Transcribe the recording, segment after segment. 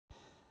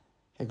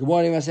Good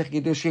morning, Masech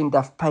Kiddushin,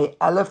 Daf Pei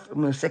Aleph.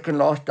 I'm the second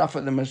last Daf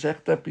of the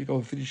Masechta. We're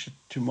going to finish it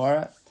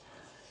tomorrow.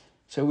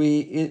 So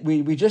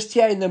we just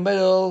here in the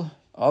middle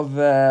of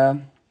the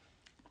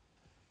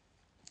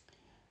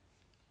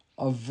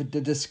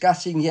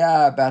discussing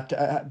here about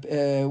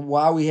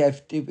why we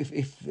have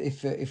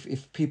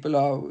if people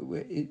are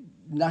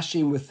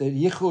nashim with the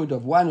yichud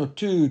of one or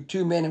two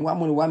men and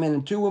one man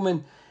and two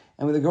women,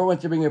 and with the girl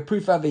wants to bring a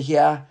proof over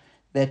here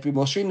that we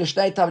moshrin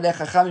l'shnei Talmidei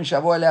Chachamim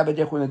shavo elei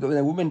b'derech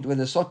when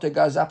the sota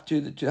goes up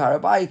to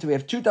Harabayit, we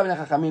have two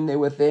Talmidei Chachamim there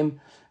with them,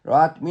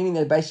 right? Meaning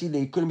that basically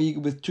they couldn't be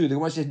with two. The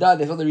Gemara says no,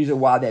 there's not the reason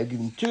why they're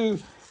given two.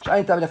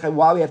 Why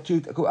we have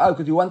two? Oh,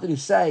 because we wanted to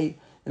say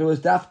that it was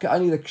dafka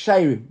only the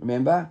ksherim.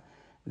 Remember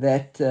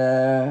that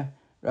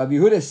Rabbi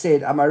Yehuda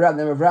said, "Amar Rav,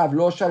 name of Rav,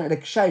 lo shan el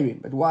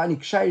ksherim." But why only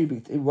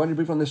ksherim? He wanted to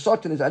bring from the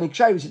sota. There's only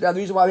ksherim. He said, no, the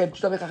reason why we have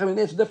two Talmidei Chachamim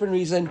there is a different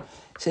reason. It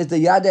says the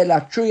yadeh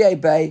la truye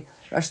bay.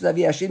 They want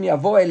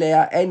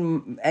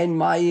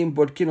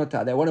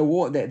to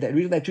warn. The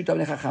reason they two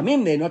Talmidei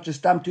Chachamim there, not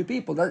just two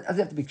people. Doesn't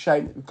have to be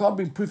ksherim. We can't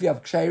bring proof you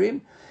have ksherim.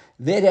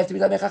 They'd have to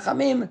be Talmidei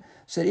Chachamim.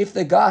 So if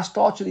the guy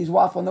starts with his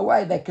wife on the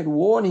way, they can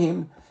warn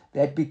him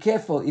that be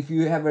careful. If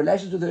you have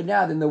relations with her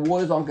now, then the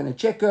waters aren't going to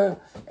check her.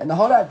 And the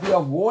whole idea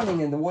of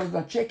warning and the waters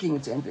not checking,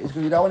 it's because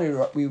we don't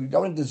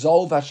want to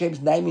dissolve Hashem's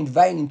name in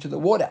vain into the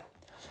water.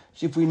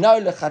 So if we know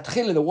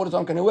lechatchila the waters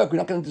aren't going to work, we're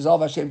not going to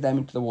dissolve Hashem's name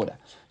into the water.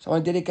 So I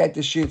want to dedicate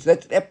this shiur. So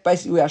that's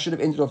basically where I should have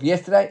ended off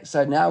yesterday.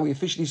 So now we're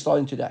officially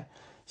starting today.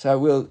 So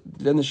we'll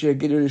learn the shiur,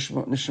 get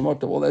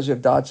neshemot of all those who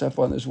have died so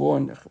far in this war,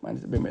 and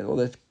all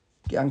those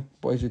young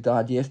boys who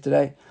died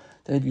yesterday. I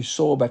don't know if you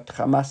saw, but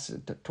Hamas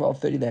at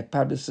 12:30 they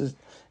publicized.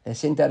 They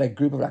sent out a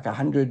group of like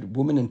 100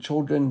 women and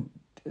children.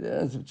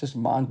 It's just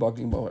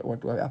mind-boggling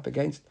what we're up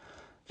against.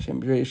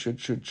 Hashem really should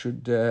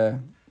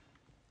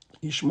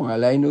Yishmo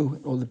Aleinu,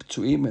 all the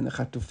P'tuim and the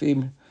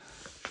Chatufim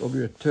should all be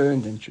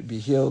returned and should be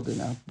healed, and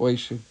our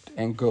boys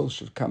and girls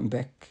should come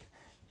back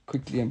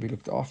quickly and be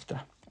looked after.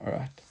 All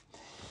right.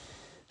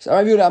 So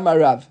Rabbi Yehuda Amar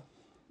Rav.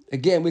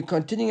 Again, we're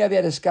continuing over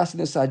here discussing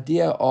this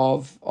idea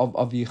of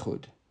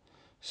Yichud.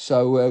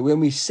 So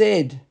when we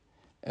said,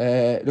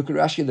 look at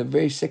Rashi, the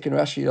very second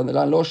Rashi on the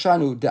line, Lo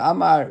Shanu, the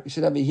Amar, he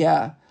said over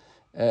here,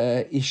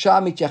 Isha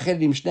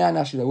mityachedet im shnei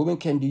anashim, a woman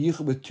can do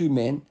Yichud with two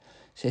men.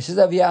 So he says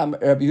over here,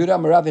 Rabbi Yehuda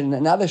Amar Rav, in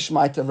another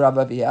shmite of Rav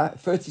over here,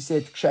 first he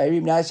said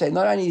ksherim, now he said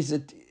not only is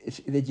it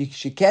that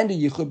she can do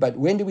Yichud, but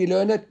when do we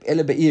learn it?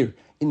 Ele be'ir,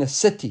 in the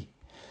city.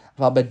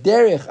 But in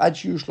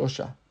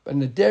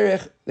the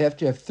derech, they have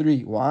to have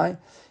three. Why?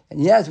 And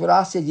here's what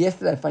I said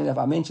yesterday. Funny enough,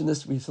 I mentioned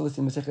this. We saw this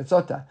in Masechet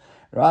Sota,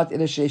 right?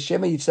 Rashi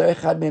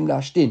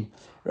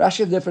has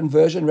a different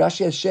version.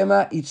 Rashi has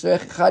Shema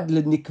Yitzarech Echad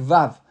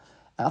L'Nikvav.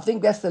 I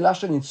think that's the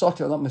lashon in Sota.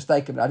 If I'm not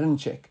mistaken, but I didn't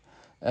check.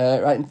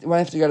 Right, one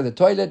has to go to the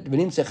toilet, and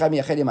then if there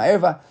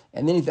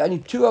are only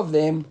two of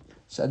them,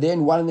 so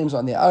then one of them's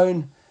on their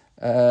own.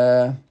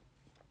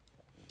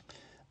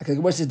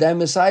 What's his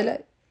name?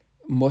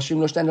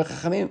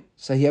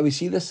 So here we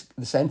see this,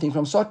 the same thing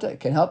from Sota.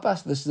 It can help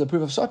us. This is the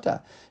proof of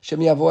Sota.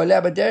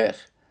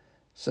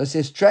 So it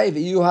says, Trey, so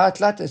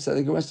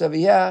the Gemara says over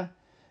here,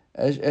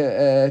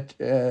 and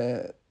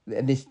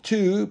there's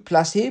two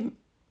plus him,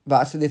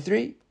 so there's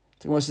three.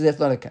 The Gemara says that's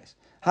not the case.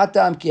 Says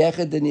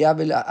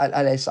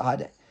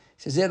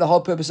there the whole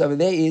purpose over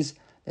there is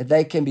that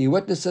they can be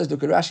witnesses.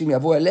 Look at Rashi,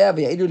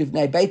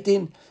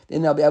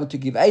 then they'll be able to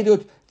give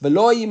edut.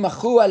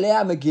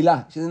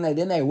 So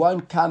then they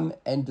won't come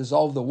and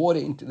dissolve the water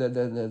into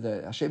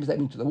the Hashem's name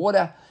into the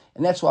water,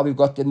 and that's why we've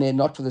got them there,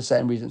 not for the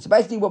same reason. So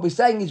basically, what we're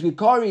saying is we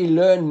can't really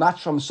learn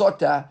much from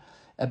Sota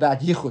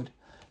about Yichud.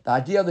 The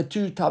idea of the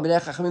two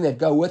Talmidei Chachamim that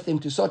go with him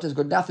to Sota has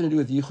got nothing to do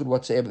with Yichud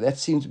whatsoever. That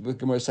seems what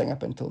Gemara is saying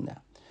up until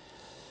now.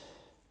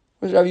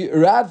 Rav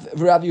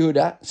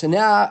Yehuda. So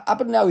now, up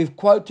until now, we've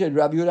quoted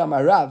Rav Yehuda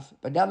Amar Rav,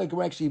 but now the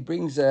Gemara actually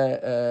brings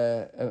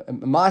a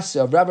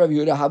master of Rav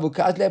Yehuda. Havu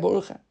Kazle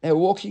Barucha. They're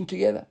walking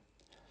together,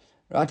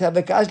 right?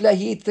 Havu Kazle,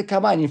 he eats the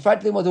kaman. In front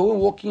of them was a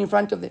woman walking in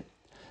front of them.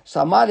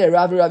 So Amar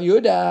Rav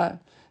Yehuda.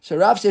 So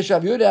Rav says,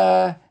 Rav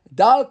Yehuda,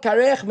 Dal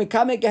Karech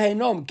Mikame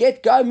Gehenom.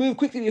 Go, move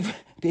quickly,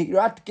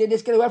 right?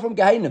 Let's get away from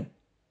Gehenom.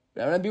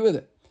 Don't be with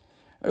it.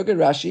 Look at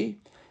Rashi.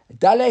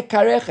 Dale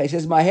Karecha. He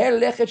says, Maher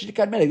Lechet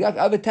Shikadmen.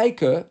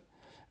 Overtake her.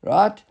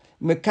 Right?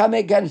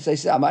 Mekame gan. So he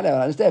says, I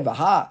understand.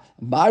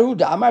 Maru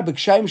da Amar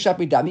b'kshaim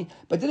shapidami.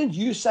 But didn't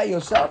you say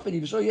yourself? And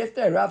you saw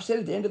yesterday. Rav said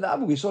at the end of the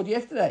Amar. We saw it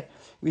yesterday.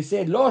 We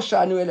said Lo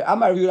shanu el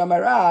Amar Yehuda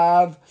Amar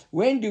Rav.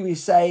 When do we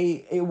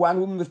say one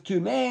woman with two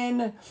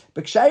men?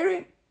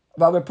 B'kshairim.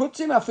 But we put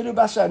him afilu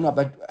basar. No,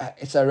 but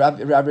it's a Rav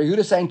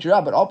Yehuda saying to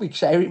Rav, but I'll be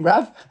kshairim,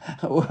 Rav.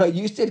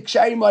 You said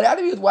kshairim. Why out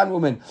of you with one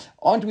woman?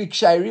 Aren't we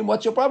kshairim?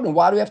 What's your problem?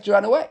 Why do we have to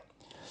run away?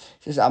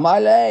 He says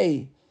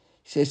Amalei.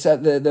 He says, so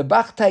the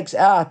Bach takes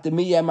out the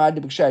Miyah Mar de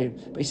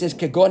B'Ksharim. But he says,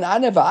 Kagon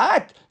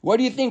Anevaat. What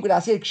do you think when I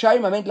said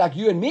Ksharim, I meant like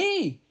you and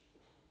me?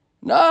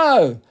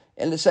 No.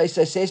 And so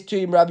says to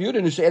him, Rabbi Yehuda,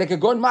 who said,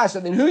 Kagon Ma.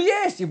 So then who,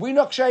 yes? If we're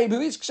not Ksharim, who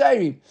is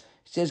Ksharim? He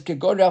says,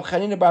 Kagon Rav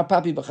Chanina Bar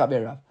Papi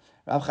B'Chaverav.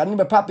 Rav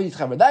Chanina Bar Papi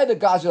B'Chaverav. They're the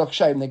guys who are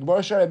Ksharim. The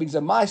Gemara Shara brings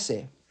a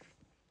Maaseh.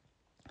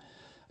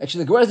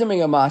 Actually, the Gemara doesn't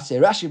bring a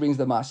Maaseh. Rashi brings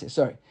the Maaseh.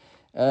 Sorry.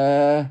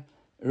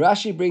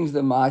 Rashi brings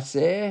the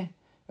Maaseh.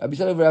 Rabbi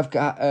Tzadok,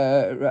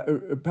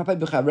 Rabbi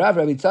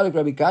Tzadok,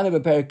 Rabbi Kahana,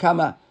 Beperek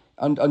Kama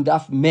on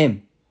Daf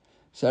Mem.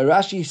 So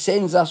Rashi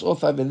sends us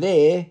off over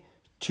there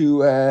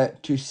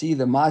to see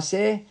the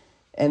Maaseh.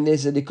 And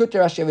there's a Likutei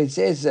Rashi, it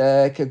says,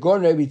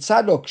 Kagon Rabbi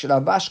Tzadok,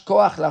 Shlavash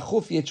Koach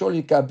Lachuf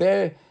Yechol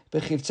Yikaber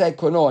Bechivtzei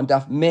Kono on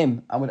Daf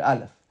Mem Amud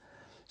Aleph.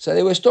 So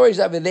there were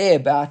stories over there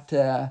about,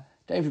 don't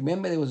you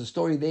remember, there was a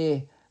story there.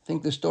 I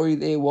think the story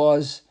there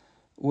was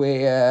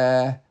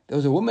where there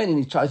was a woman and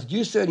he tried to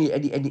seduce her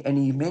and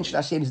he mentioned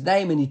Hashem's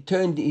name and he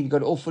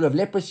got all full of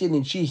leprosy and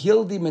then she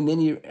healed him and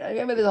then I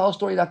remember there's a whole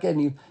story like that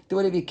and he did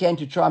whatever he can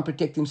to try and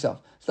protect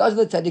himself. So those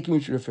are the tzaddikim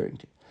which you're referring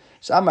to.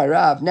 So Amar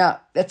Rav, now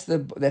that's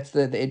the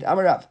end.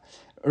 Amar Rav.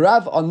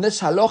 Rav on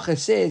this halacha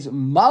says,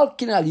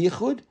 Malkin al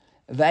Yichud,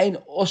 Vain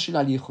Oshin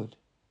al Yichud.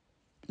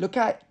 Look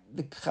at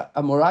the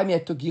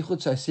Amoraim took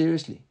Yichud so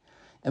seriously.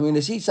 And we're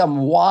going to see some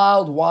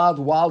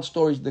wild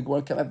stories that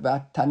will come up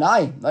about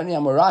Tanaim, not only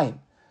Amoraim.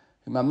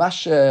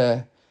 Mamash,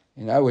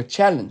 were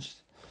challenged.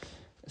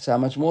 So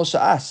much more so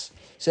us.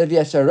 So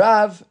yes, so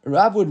Rav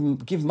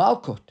would give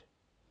Malkut.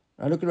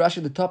 Now look at Rashi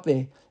at the top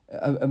there.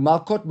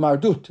 Malkut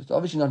Mardut. It's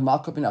obviously not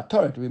Malkut in our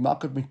Torah. It would be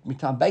Malkut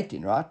mitam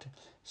beitin, right?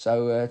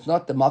 So it's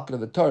not the Malkut of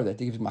the Torah that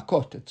gives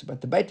Makot.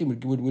 But the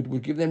beitin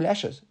would give them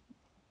lashes.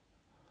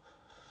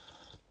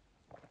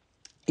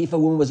 If a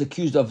woman was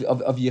accused of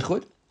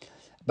Yichud,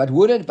 but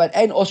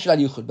ein Osher al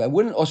Yichud, but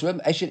wouldn't Osher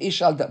Eshet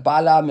Ishal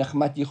Bala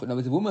Mechmat Yichud. Now,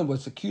 if the woman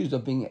was accused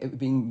of being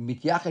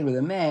mityachid with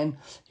a man,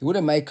 he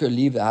wouldn't make her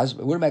leave the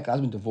husband. Wouldn't make the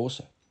husband divorce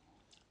her,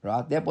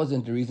 right? That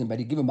wasn't the reason, but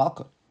he gave him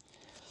Malkut.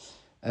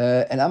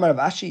 And Amar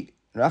Rashi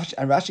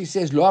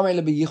says Lo Amar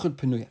Lebi Yichud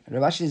Penuya.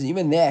 Rashi says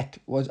even that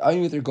was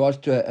only with regards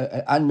to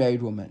an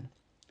unmarried woman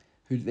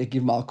who they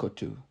give Malkut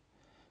to,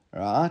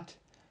 right?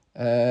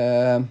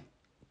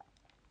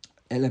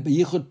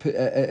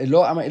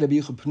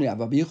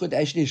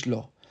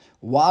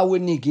 Why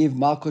wouldn't he give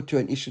Malkut to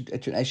an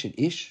Eshet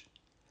Ish?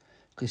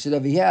 Because he said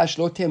over here, Rashi's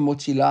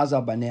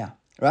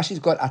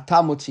got Ata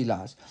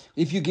Motzilaz.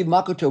 If you give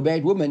Malkut to a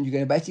married woman,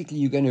 you're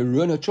going to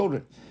ruin her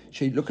children.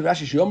 So look at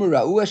Rashi. They're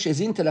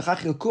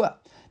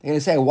going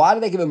to say, why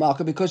did they give her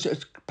Malkut? Because she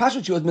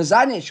was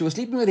mezaneh, she was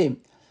sleeping with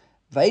him.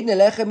 And there's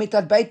no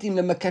beit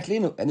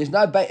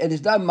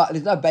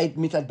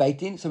mitat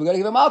beitin, so we're going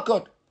to give her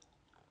Malkut.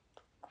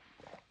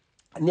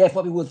 And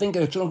therefore, people will think that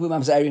the children will be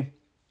mamzerim.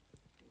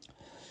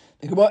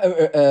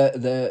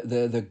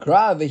 The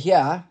Gra over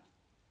here,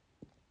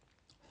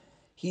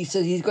 he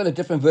says he's got a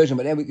different version,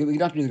 but we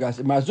don't read the guys.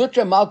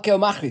 Marzutra Malkel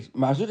Machris.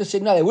 Marzutra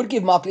said no, they would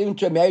give Malkel even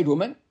to a married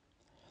woman.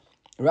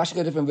 Rashi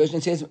got a different version.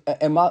 It says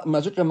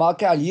Marzutra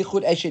Malkel al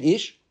Yichud Eshet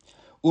Ish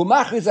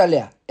uMachris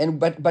Aleh, and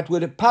but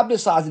would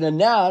publicize and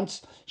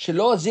announce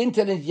Shelo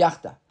Zintel and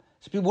Yachta.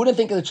 So people wouldn't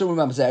think of the children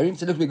of mamzerim.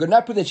 So look, we could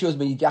not prove that she was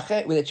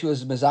miyachet, that she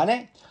was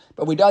mezaneh.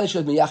 But we know that she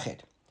was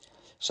miyachet.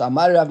 So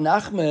Amar Rav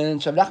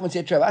Nachman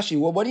said to Rav Ashi,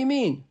 well, what do you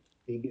mean?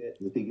 Did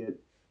he get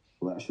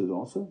lashes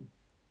also?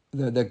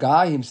 The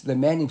guy, the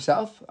man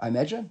himself, I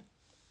imagine.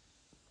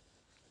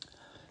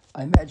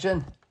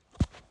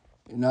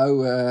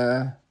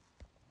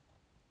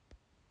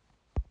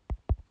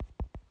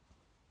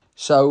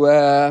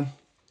 So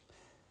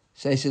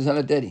he says,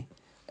 "Hello, Daddy."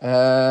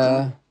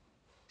 So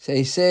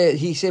he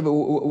said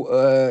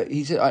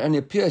on the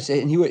appearance,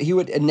 and he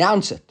would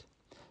announce it.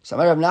 So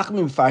Rav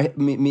Nachman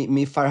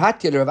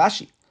mifarhat Rav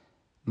Ashi.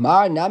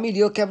 Mar nami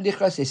liel kev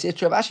lichras. He said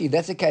to Rav Ashi,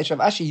 that's the case. Rav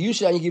Ashi, you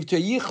should only give to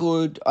a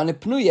yichud on a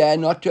pnuya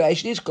and not to a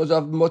ishlish because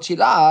of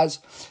motzilaz.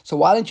 So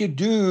why don't you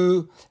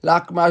do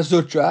like Mar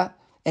Zutra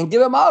and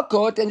give a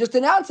malkut and just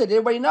announce it?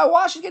 Everybody know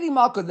why she's getting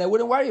malkut. They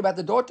wouldn't worry about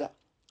the daughter,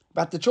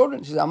 about the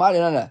children. She says, Amar,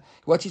 no.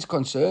 What's his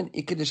concern?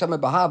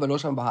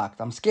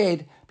 I'm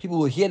scared people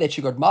will hear that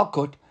she got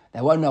malkut.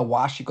 They won't know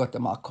why she got the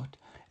malkut.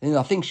 And then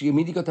they'll think she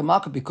immediately got the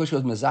malkut because she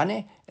was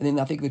mezaneh, and then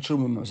they'll think the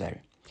children were mezaneh.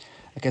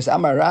 Okay, so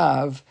Amar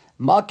Rav,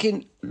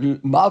 Malkin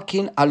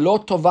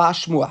alot tova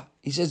shmua.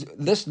 He says,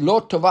 this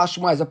lot tova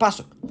shmua is a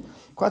pasuk.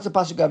 What's the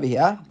pasuk over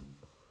here?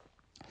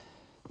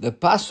 The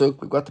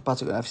pasuk, we've got the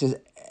pasuk. It says,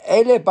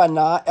 Ele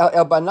banai,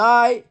 el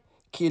banai,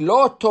 ki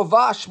lot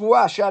tova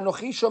shmua,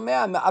 she'anochi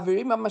shomea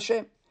me'avirim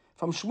ha'mashem.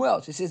 From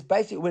Shmuel. So it says,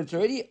 basically, when it's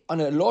already on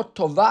a lot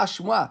tova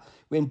shmua,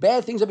 when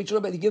bad things are being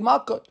true, they give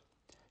malkut.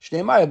 So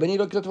that's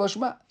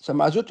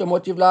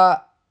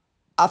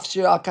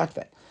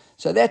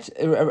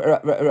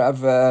Rav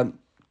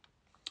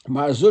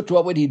Marzut.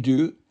 What would he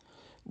do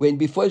when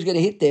before he's going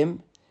to hit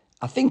them?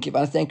 I think, if I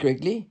understand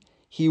correctly,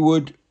 he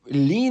would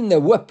lean the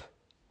whip.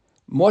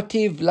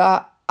 Motiv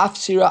la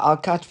afsira al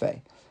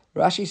katfe.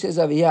 Rashi says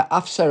over here,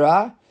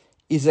 afsara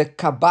is a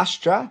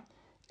kabashtra,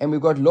 and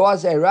we've got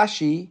Loazei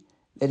Rashi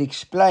that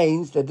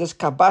explains that this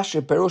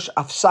kabashtra perush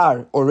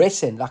afsar or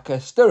resen, like a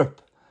stirrup.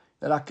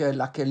 Like a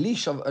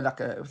leash of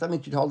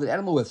something you'd hold an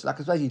animal with. So like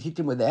I suppose you'd hit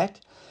him with that.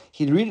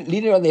 He'd lean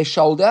it on their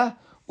shoulder,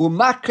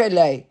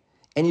 umakrele,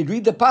 and he'd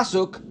read the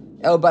pasuk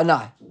el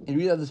banai. He'd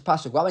read this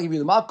pasuk. While I give you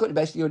the malkut,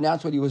 basically you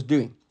announce what he was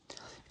doing.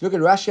 If you look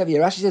at Rashi over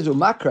here, Rashi says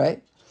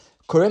umakre,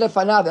 קורא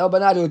לפניו אל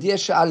בניו להודיע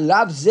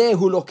שעליו זה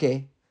הוא לוקה.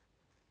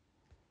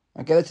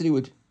 Okay, that's what he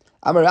would.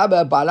 Amar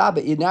Rabba, Bala,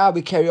 but now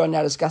we carry on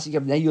now discussing.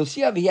 Now you'll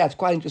see over here, it's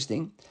quite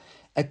interesting.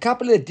 A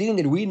couple of things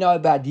that we know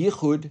about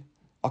Yichud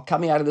are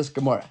coming out of this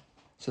Gemara.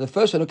 So the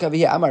first one, look over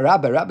here. Amar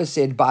Rabba, Rabba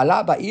said,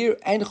 Bala ba'ir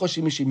ein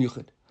choshim mishim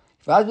Yichud.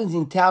 If husband's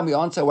in town, we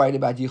aren't so worried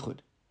about Yichud.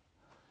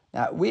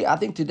 Now, I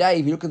think today,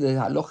 if you look at the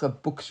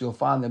halacha books, you'll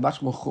find they're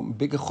much more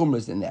bigger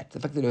chumras than that. The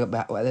fact that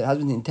the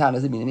husband's in town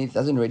doesn't mean anything,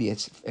 doesn't really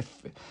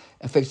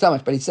affect so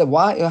much. But he said,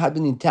 why your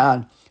husband in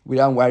town, we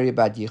don't worry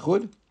about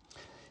Yichud?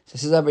 So it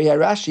says over here,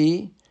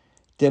 Rashi,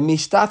 the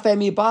mistafe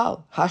mi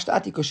baal,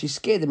 hashtati, because she's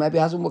scared that maybe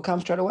her husband will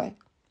come straight away.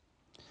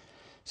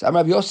 So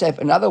Amar Rav Yosef,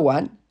 another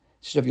one,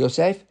 says Rav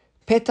Yosef,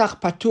 petach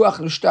patuach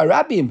l'shtar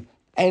rabim,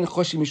 ein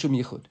choshim mishum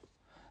yichud.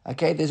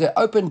 Okay, there's an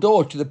open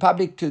door to the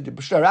public, to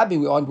the shtar rabim,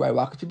 we aren't worried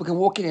about, because people can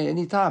walk in at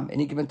any time,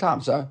 any given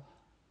time, so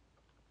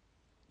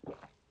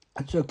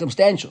it's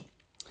circumstantial.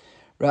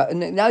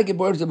 Now the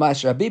Gemara is the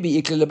Ma'aser, Rabbi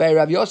ikli lebei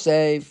Rav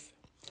Yosef.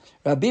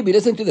 Rabbi,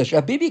 listen to this.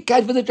 Rabbi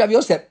can't visit Rav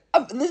Yosef.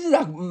 This is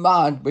a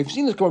man. We've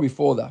seen this Gemara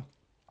before, though.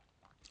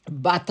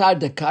 Batar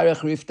de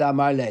karech rifta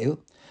amar lehu.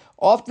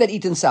 After that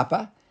eaten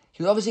supper,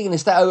 he was obviously going to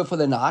stay over for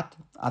the night.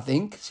 I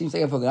think seems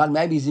like for the night.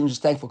 Maybe he's even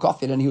just staying for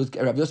coffee, and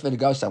Rav Yosef had to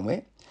go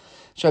somewhere.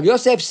 So Rav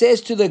Yosef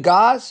says to the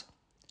guys,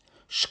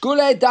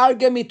 "Shkule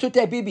darga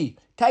mitute bibi.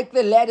 Take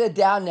the ladder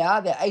down now.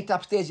 They're 8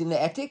 upstairs in the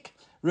attic.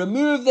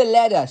 Remove the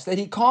ladder so that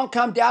he can't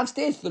come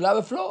downstairs to the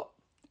lower floor.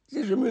 He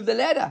says, remove the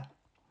ladder,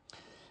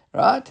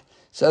 right?"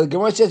 So the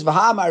Gemara says,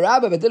 "V'ha'amar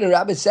Rabba," but didn't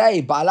Rabba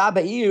say, "Ba'ala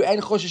ba'ir ein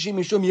chosheshim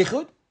mishum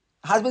yichud"?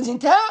 Husband's in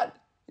town.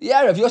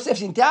 Yeah, Rav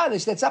Yosef's in town. They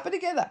stay supper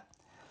together.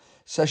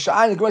 So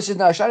the Gemara says,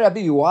 "No, Shai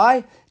Rabbi,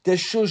 why? The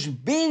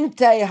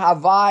shushbinte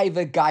havai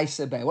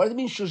v'gaisabei." What does it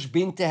mean,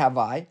 shushbinte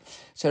havai?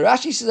 So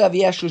Rashi says over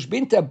here,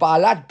 shushbinte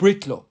ba'alat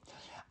britlo.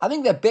 I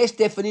think the best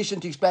definition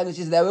to explain this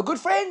is they were good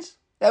friends.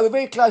 They were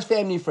very close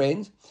family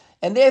friends.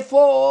 And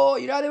therefore,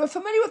 they were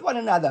familiar with one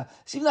another.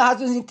 So even the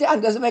husband's in town,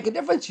 it doesn't make a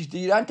difference.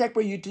 You don't take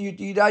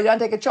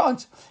a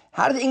chance.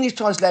 How does the English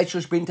translate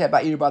shushbinte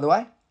ba'ir, by the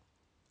way?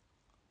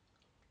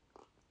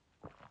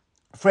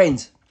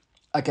 Friends.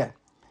 Okay.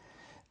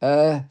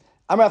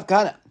 Amrav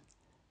Kahana.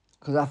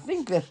 Because I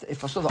think that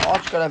if I saw the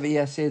article over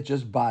here says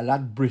just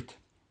Ba'alat Brit.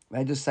 May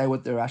I just say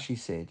what the Rashi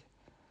said?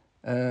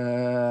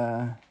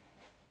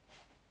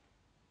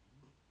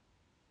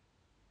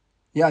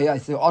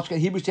 It's the article.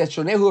 Hebrew says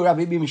Shonehu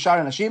Rabbi Mishar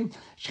Anashim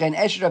Shchein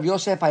Esh Rav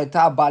Yosef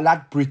Hayata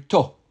Ba'alat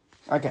Brito.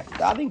 Okay.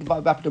 I think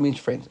Ba'alat means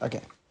friends.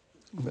 Okay.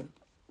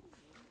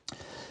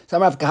 So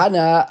Amrav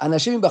Kahana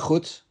Anashim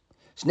Bachutz.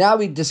 So now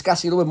we're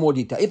discussing a little bit more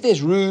detail. If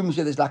there's rooms,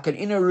 where there's like an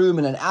inner room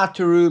and an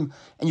outer room,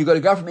 and you've got to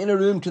go from inner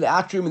room to the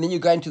outer room, and then you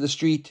go into the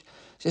street.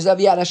 Says, if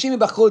the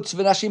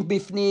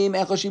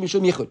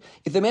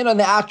men on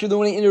the outer room, the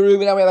woman in the inner room,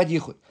 we don't worry about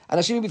yichud.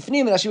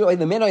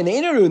 The men are in the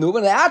inner room, the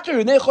woman in the outer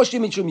room, they're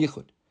choshim mishum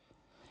yichud.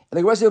 And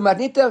the Gemara says, and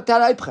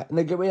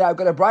I've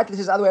got a bright that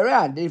says the other way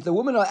around. If the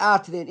women are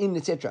out, they're in,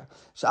 etc.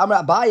 So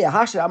Amar Abaya,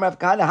 Hasha, Amar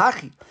Kahana,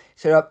 Hachi.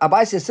 So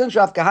Abaya says, since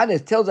Rav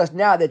Kahana tells us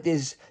now that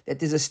there's a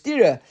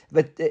stira,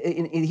 but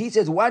he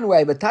says one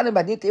way, but Tana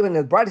Madnita, even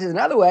the bright says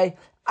another way,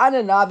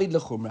 Ana Navid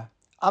Lechumra.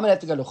 I'm going to have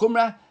to go to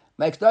Chumra.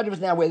 Makes no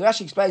difference now where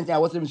Rashi explains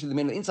now what's the difference between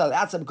the men on the inside and the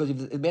outside, because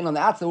if the men on the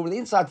outside, the women on the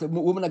inside, the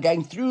women are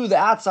going through the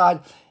outside,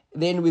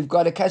 then we've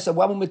got a case of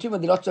one woman, two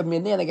women, there are lots of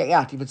men there and they go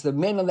out. If it's the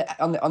men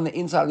on the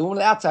inside, the woman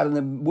on the outside, and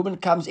the woman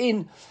comes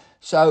in,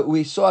 so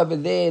we saw over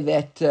there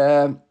that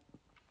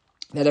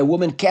a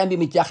woman can be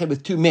mityached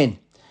with 2 men,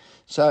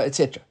 so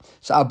etc.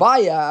 So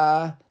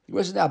Abaya,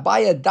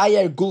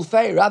 dayer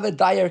gulfei, rather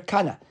dayer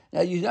kana.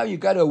 Now you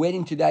go to a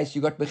wedding today, so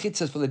you got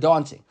mechitzas for the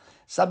dancing.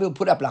 Some people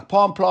put up like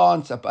palm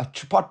plants,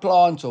 pot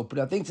plants, or put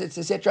up things,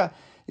 etc.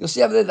 You'll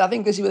see over there. I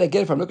think this is where they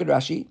get it from. Look at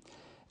Rashi.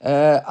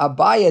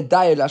 Abaya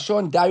dayer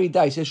lashon dari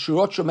dari. It says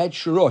shurot shomed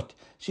shurot.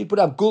 She put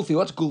up gulfi.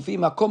 What's gulfi?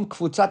 Makom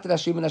kfutzat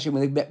nashim and nashim.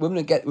 When the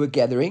women were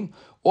gathering,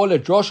 all a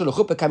drosha or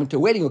chuppah coming to a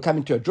wedding or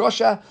coming to a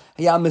drosha.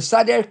 Hayam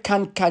mesader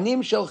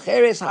kankanim shel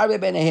cheres harbe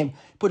benehem.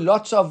 Put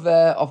lots of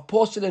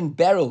porcelain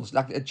barrels,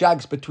 like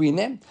jugs, between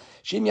them.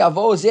 Shim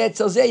yavo zeh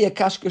etzel zeh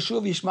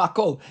yekashkeshu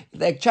v'yishmakol. If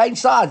they change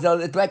sides, they'll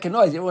make a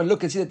noise. Everyone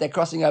look and see that they're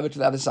crossing over to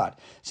the other side.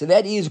 So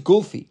that is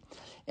gulfi.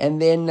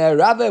 And then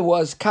Rava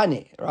was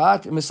kane,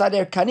 right?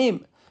 Mesader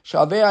kanim.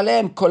 Shaver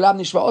alem kolam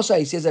nishma osa.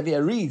 He says, if he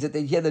reads that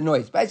they hear the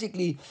noise.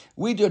 Basically,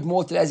 we do it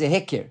more today as a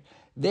heker.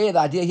 There, the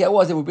idea here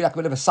was it would be like a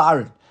bit of a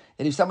siren.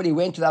 That if somebody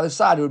went to the other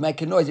side, it would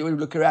make a noise. It would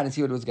look around and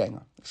see what was going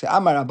on. So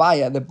Amar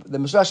Abaya, the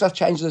Mishra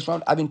changes this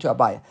from Abin to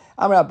Abaya.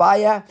 Amar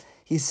Abaya,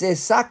 he says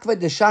sakva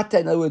deshata.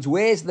 In other words,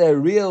 where's the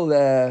real?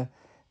 There's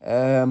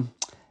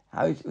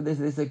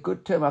a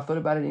good term. I thought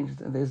about it.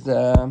 There's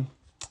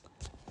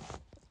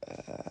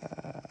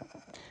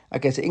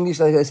okay, so English,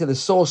 they say the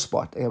sore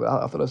spot. I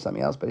thought it was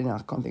something else, but I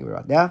can't think of it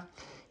right now.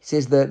 He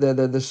says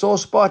the sore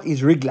spot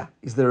is rigla,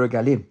 is the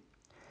regalim.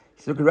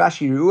 So look at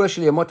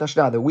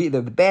Rashi,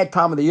 the bad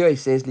time of the year, he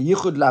says, the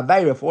yichud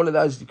la'avayra, for all of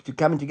those to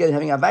coming together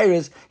having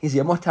avayras, is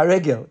yamot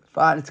haregel.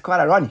 Fine, it's quite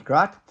ironic,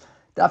 right?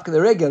 Dafka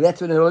the regular,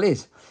 that's when it all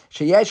is.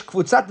 Sheyesh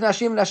kvutzat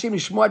nashim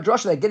lishmoa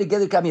droshes. They get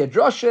together, come here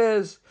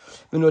droshes.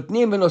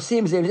 V'notnim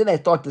v'nosim zeh. They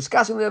start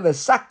discussing them.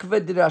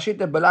 V'sakved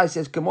rashita balai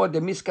says k'mod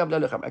demiskav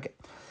lelechem. Okay.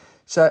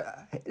 So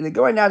the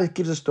Gemara now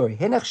gives a story.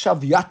 Henech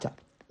shavyata.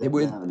 I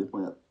just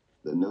point out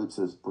the note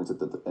points at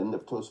the end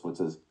of Tosfot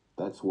says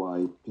that's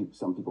why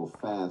some people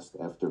fast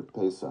after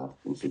Pesach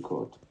in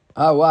Sukkot.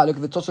 Oh wow! Look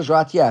at the Tosfos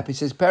right here. It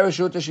says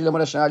parashuta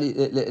shilamon hashana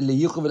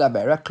liyichu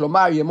v'labera.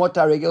 Klomar yemot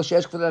haregel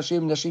sheyesh k'vod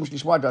nashim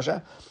shlishmoa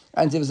drasha.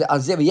 And there was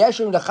azev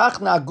yeshum lechach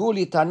na'agu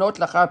litanot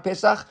lachar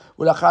Pesach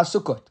u'lachar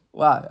Sukkot.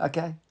 Wow!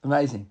 Okay,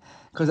 amazing.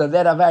 Because of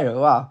that avera.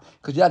 Wow!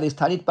 Because there's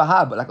tanit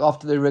bahar, but like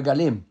after the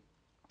regalim.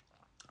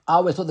 I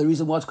always thought the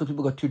reason was because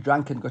people got too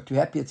drunk and got too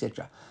happy,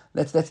 etc.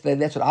 That's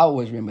what I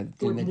always remember.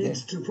 But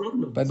that's two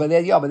problems. But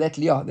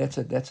that's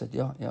it.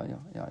 Yeah.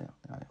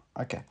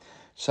 Okay,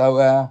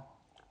 so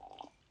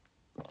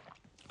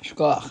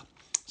shkoach.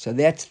 So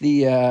that's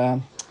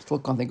the. Still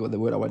can't think of the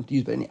word I want to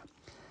use, but anyhow,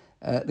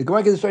 the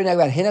Gemara gives a story now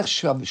about Henech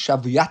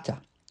Shavuyata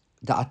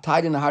that are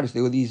tied in the hardest.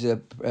 There were these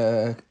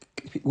women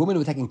who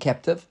were taken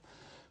captive,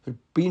 who had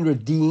been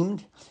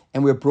redeemed,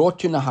 and were brought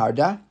to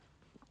Naharda.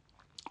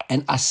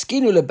 And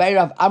Askinu lebei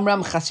Rav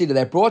Amram Chasida.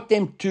 They brought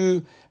them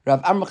to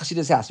Rav Amram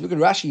Chasida's house. Look at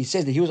Rashi. He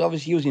says that he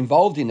was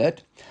involved in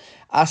it.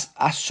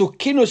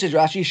 Asukinu, says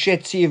Rashi,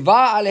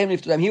 shetziva alehem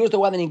liftolam. He was the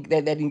one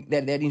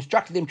that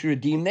instructed them to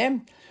redeem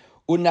them.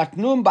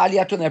 Unatnum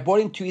baliaton. They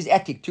brought him to his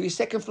attic, to his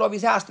second floor of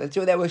his house.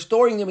 So they were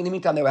storing them in the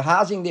meantime. They were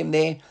housing them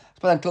there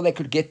until they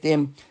could get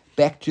them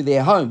back to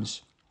their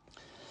homes.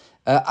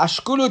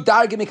 Ashkulu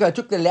dargimika. They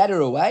took the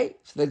ladder away,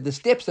 so that the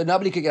steps that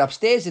nobody could get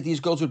upstairs, that these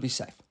girls would be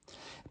safe.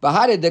 Now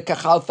one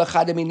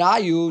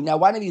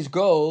of these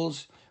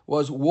girls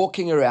was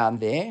walking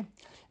around there.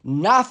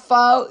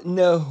 Nafal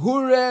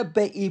nehure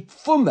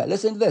be'ifuma.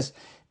 Listen to this.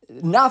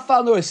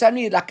 Nafal nehure.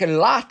 Suddenly like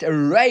a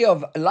ray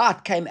of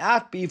light came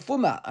out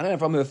be'ifuma. I don't know,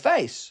 from her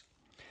face.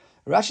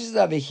 Rashi says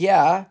over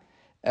here,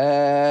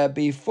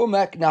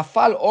 be'ifuma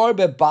nafal or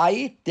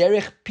be'bayit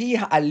derech pi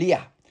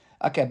aliyah.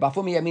 Okay,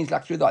 Bafumia means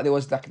like through the, there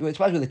was like, it's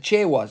where the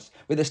chair was,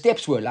 where the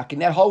steps were, like in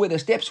that hole where the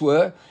steps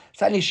were.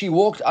 Suddenly she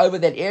walked over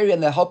that area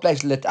and the whole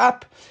place lit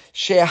up.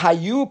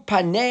 Shehayu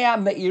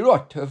panea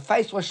me'irot. Her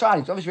face was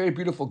shining. It's obviously a very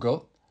beautiful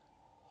girl.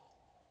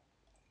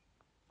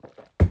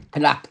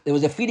 And like, there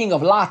was a feeding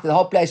of light, the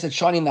whole place had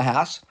shone in the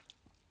house.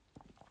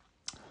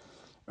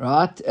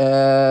 Right.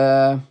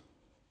 I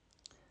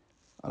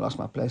lost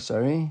my place,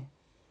 sorry.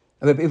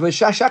 It was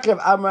Shaklev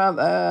Amram,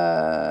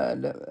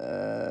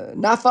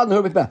 Nafal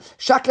Nurbit.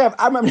 Shaklev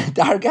Amram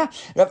Darga.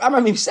 Rav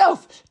Amram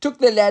himself took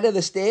the ladder,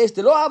 the stairs.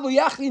 That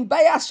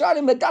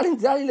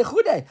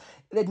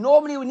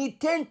normally we need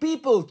 10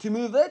 people to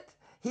move it.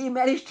 He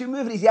managed to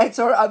move it. His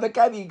Yitzhar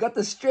overcame. He got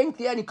the strength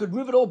here and he could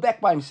move it all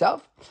back by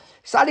himself.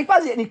 And he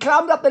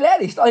climbed up the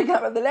ladder. He started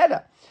climbing up the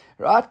ladder.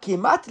 Right?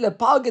 Kimat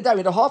lepal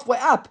gedar. Halfway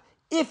up.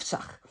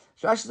 Ifsach.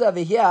 So Rashi says over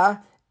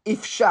here,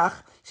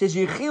 Ifshach. Says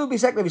Yechiel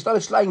b'seklev. He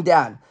started slowing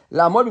down. He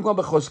was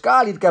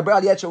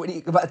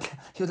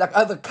like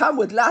overcome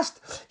with lust.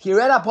 He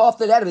ran up half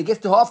the ladder. He gets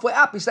to halfway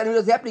up. He's saying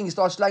what's happening. He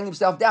starts slowing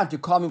himself down to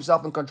calm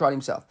himself and control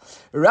himself.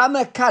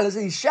 Ramakal,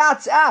 he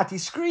shouts out. He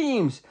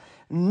screams.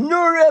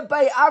 Nure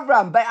by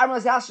Avram. By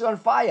Avram's house is on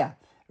fire.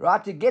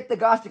 Right? To get the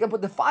guys to come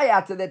put the fire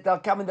out so that they'll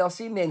come and they'll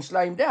see him there and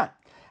slow him down.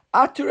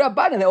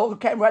 Aturaban, and they all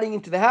came running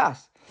into the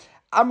house.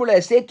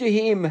 Amrullah said to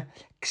him,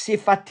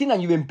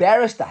 Ksifatina, you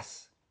embarrassed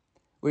us.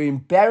 We're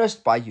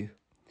embarrassed by you.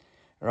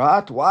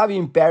 Right? Why are we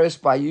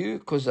embarrassed by you?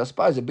 Because I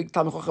suppose a big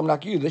time chacham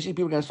like you, this is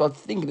people going to start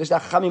thinking this is how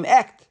chachamim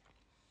act.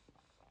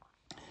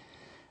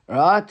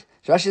 Right?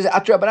 So Rashi says,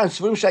 Atra Baran,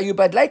 Svum Shayu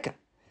Badleika.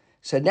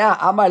 So now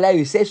Amar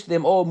Levi says to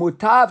them all,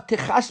 Mutav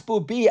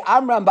Techaspu bi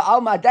Amram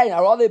Ba'al Madain. I'd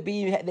rather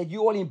be that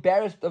you all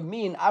embarrassed of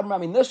me and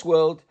Amram in this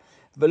world,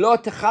 Velo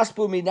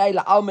Techaspu Minay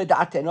La'al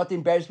Medate, not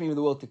embarrass me in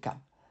the world to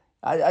come.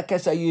 Okay,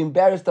 so you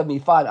embarrassed of me,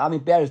 fine, I'm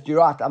embarrassed, you're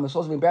right, I'm a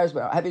source of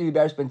embarrassment, I'm happy to be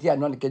embarrassed, but yeah,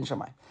 not against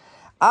Shammai.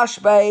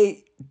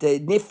 Ashbei the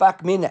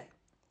nifak mineh.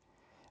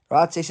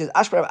 Right, so he says,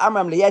 Ashbei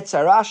Amram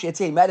liyetza Rashi,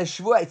 he made a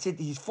shvua, it said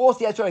he's forced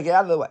the Yetzirah to get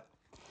out of the way.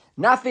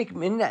 Nafik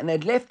mineh, and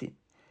it left him.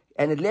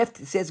 And it left,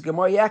 it says,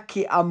 Gemara,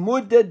 ki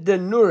amuda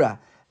denura,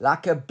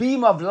 like a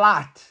beam of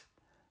light.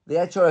 The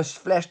Yetzirah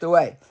flashed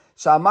away.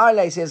 So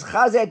Amarle says,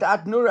 Chazet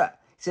at nura.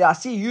 He says, I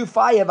see you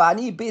fire,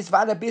 v'ani bis,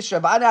 v'ana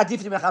bisha, v'ana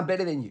adiftim, I'm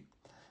better than you.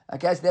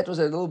 Okay, so that was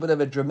a little bit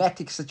of a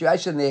dramatic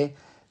situation there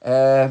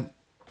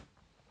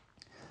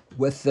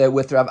with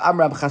Rav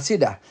Amram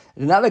Chasida.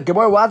 Another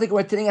Gemara, why the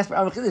Gemara telling us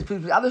about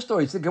other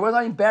stories? The Gemara is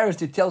not embarrassed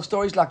to tell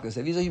stories like this.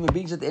 If these are human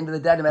beings at the end of the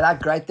day, no matter how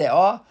great they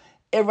are,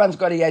 everyone's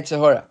got a Yetzer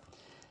Hara.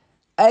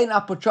 Ein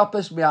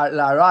apotropos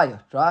la'arayot,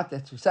 right?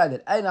 That's to say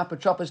that ein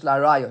apotropos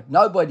la'arayot.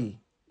 Nobody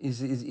can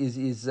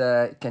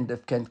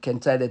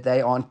say that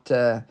they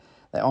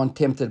aren't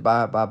tempted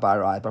by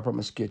riot, by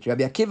promiscuity.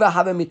 Rabbi Akiva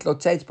have a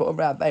mitlotzetz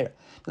over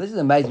This is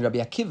amazing. Rabbi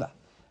Akiva,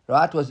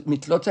 right, was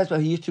mitlotzetz,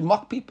 but he used to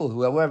mock people who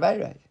were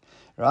Aveira.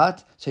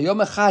 Right? So Yom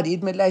Echad,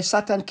 Id Medlei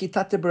Satan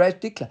Kitata Bereish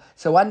Dikla.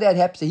 So one day it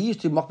happens, he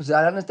used to mock, I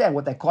don't understand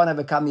what they can't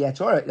overcome the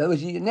Torah. In other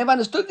words, he never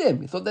understood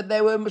them. He thought that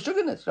they were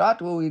Meshuggahs,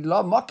 right? Well, we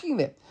love mocking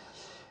them.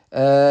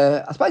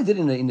 I suppose he did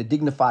it in a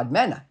dignified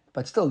manner,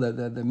 but still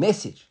the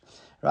message.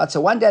 Right?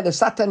 So one day the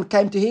Satan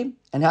came to him,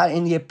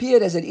 and he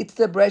appeared as an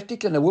Itza Bereish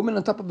Dikla, and a woman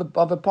on top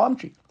of a palm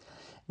tree.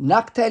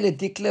 Naktele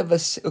Dikla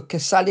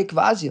Kesalik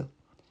Vazil.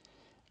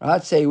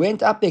 Right, so he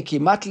went up there. He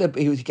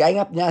was going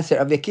up now. So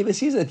Rabbi Akiva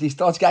sees it. He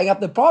starts going up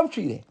the palm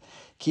tree there.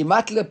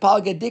 Kimatle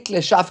palga dikle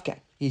shavka.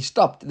 He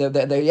stopped. The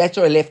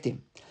Yetzirah left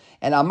him.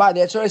 And Amar,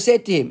 the Yetzirah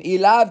said to him,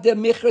 Ilav de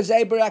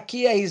michrezei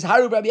barakia, his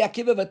harub Rabbi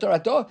Akiva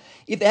v'torato.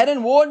 If they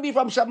hadn't warned me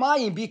from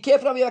Shamayim, be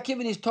careful of Rabbi Akiva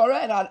and his Torah,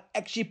 and I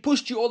actually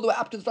pushed you all the way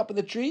up to the top of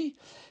the tree.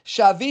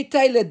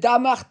 Shavitei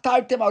ledamach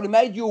tartem, I would have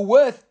made you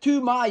worth 2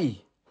 mai.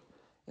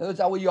 In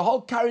other words, your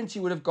whole currency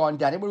would have gone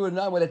down. Everyone would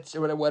have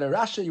known what a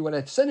Rasha, what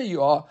a sinner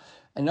you are.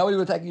 And nobody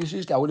would take you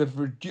seriously. I would have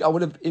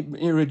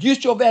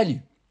reduced your value.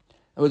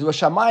 It was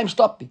Shamayim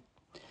stopped me.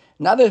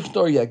 Another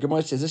story here,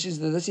 Gemara says,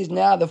 this is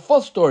now the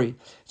 4th story.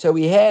 So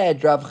we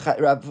had Rav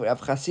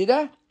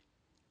Chasida,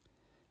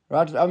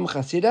 the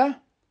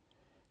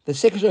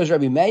 2nd story is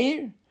Rabbi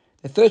Meir,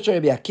 the 3rd story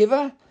Rabbi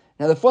Akiva.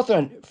 Now the 4th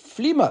one,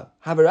 Flimo,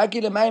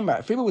 Havaragi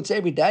Lemaimar. Flimo would say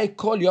every day,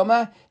 Kol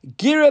Yoma,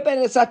 Gira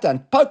ben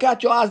Satan, poke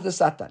out your eyes to the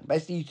Satan.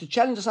 Basically, you used to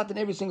challenge the Satan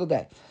every single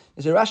day.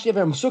 There's a Rashi of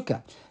a Musuka.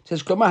 It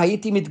says, Klomar,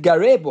 Hayiti mit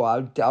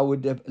Garebo. I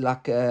would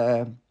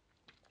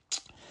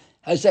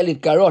how say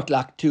it, Garot,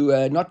 like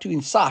to, not to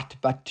incite,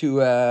 but to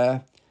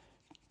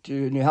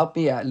help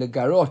me out. Le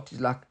Garot is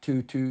like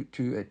to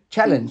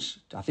challenge,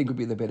 I think would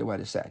be the better way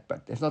to say it,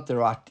 but that's not the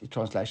right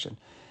translation.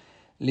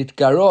 Lit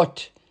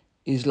Garot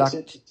is like,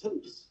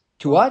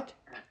 to what?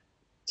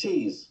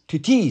 Tease. To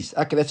tease.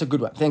 Okay, that's a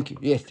good one. Thank you.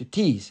 Yes, to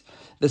tease.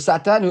 The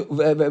Satan who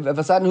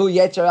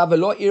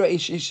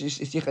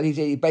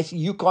basically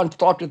you can't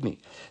start with me.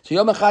 So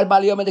Yom Echad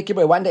Bali Yom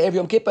Kippur, one day every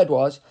Yom Kippur it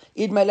was,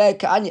 he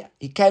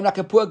came like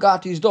a poor guy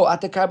to his door,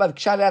 at the Karabav,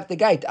 shouted out the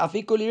gate,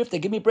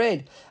 Afikulirifte, give me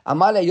bread.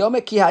 Amale Yom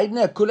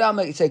Kihadna,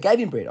 Kula, so he gave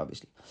him bread,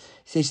 obviously.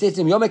 So he says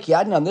to him, Yom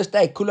Kihadna, on this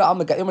day, Kula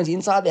everyone's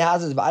inside their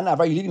houses, Va'ana,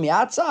 are you leaving me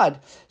outside?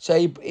 So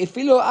he gave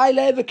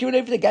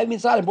him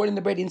inside and brought him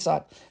the bread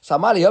inside. So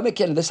Amale Yom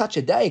Kihadna, there's such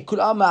a day,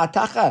 Kula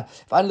Atacha,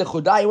 Va'ana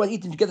Lechudai, everyone's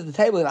eating together at the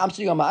table, and I'm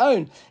sitting on my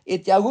own.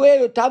 It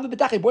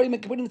Yahuwah brought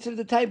him to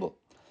the table.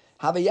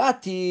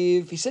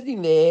 Havayativ, he's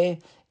sitting there,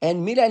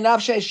 and Mila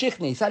Navshay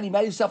Shichni, he suddenly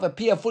made himself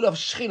appear full of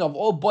shchin, of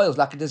all boils,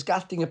 like a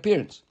disgusting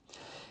appearance.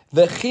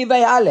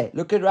 V'chivei ale,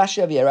 look at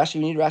Rashi over here. Rashi,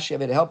 we need Rashi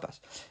over here to help us.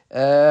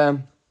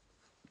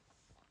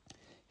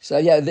 So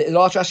yeah, the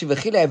last Rashi,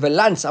 v'chilei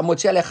v'lans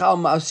amotzei lecha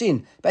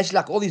u'ma'osin. Basically,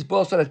 like all these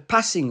boils started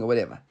passing or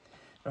whatever.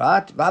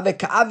 Right?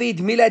 V'aveka'avid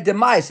mila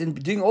demais,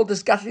 and doing all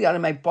disgusting, I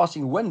don't know,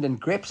 passing wind and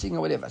grapsing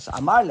or whatever. So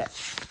Amarle.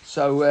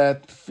 So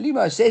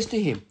Flimo says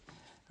to him,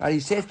 right? He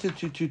says to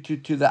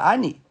the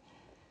Ani,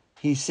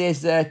 he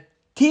says,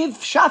 Tiv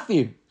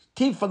Shafir,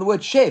 Tiv from the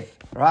word Shev,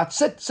 right?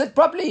 Sit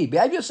properly,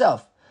 behave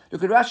yourself.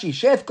 Look at Rashi,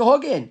 Shev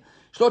Kohogen,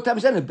 Shlo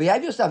Tamzenu,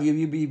 behave yourself,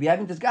 you be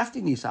behaving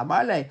disgustingly. So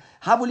Amarle,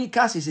 Havuli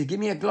Kas, he says, give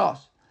me a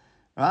glass.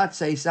 Right?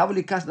 So he says,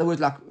 Havuli Kas, in other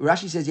words, like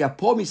Rashi says, yeah,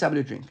 pour me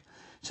something to drink.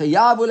 So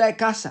Yavule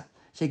Kasa.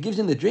 So he gives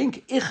him the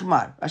drink,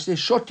 Ichmar. Actually,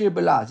 Shotir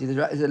Belaz.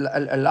 There's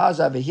a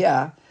Laz over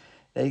here.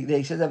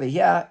 They says over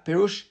here,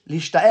 Perush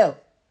Lishtael.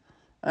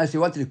 Unless he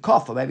wanted to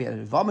cough or maybe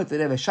vomit,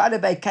 whatever.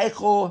 Shadabay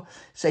Keicho.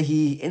 So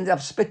he ended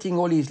up spitting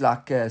all his,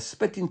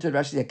 spit into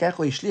Rashi.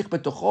 Keicho, Yishlich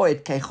Betocho,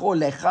 Et Keicho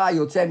Lecha,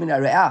 Yotzei Min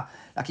HaRe'ah.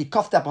 Like he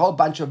coughed up a whole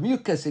bunch of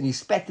mucus and he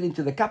spat it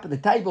into the cup at the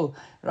table,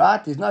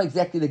 right? He's not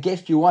exactly the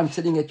guest you want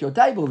sitting at your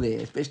table there,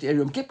 especially at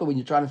Yom Kippur when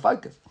you're trying to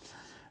focus.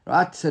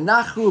 Right? So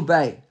Nachru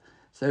Bay.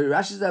 So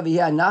Rashi's over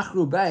here,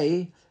 Nachru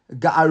Bay,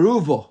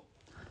 Ga'aruvo.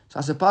 So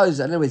I suppose,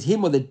 I don't know, it was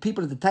him or the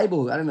people at the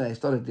table, I don't know, they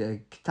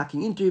started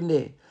tucking into him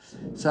there.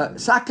 So,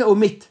 Saka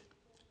Umit.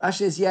 Rashi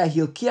says, yeah,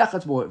 he'll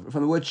kiach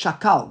from the word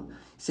Shakal. He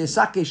says,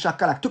 Saka is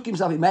Shakal, like took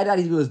himself, he made out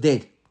he was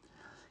dead.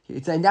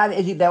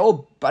 They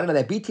all, I don't know,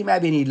 they beat him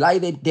maybe and he lay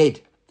there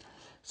dead.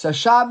 So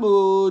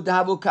Shamu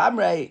Dahavu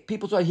Kamre,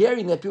 people start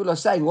hearing that, people are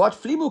saying, what?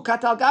 Flimu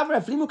Katal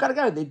Gavra, Flimu Katal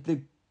Gavra.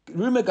 The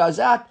rumor goes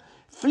out,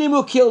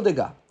 Flimu killed the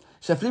guy.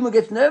 So Flimu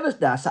gets nervous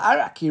now. So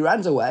Arak, he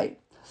runs away.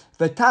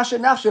 V'tasha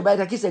nafshe beit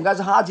hakisa, and goes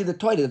and hides in the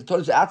toilet. The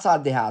toilet's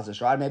outside the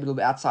houses, right? Maybe a little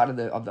bit outside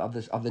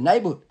of the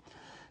neighborhood.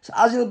 So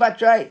Azil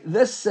Batre,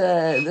 this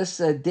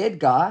dead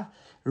guy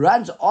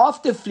runs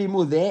after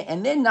Flimu there,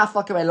 and then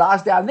Nafakame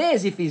lies down there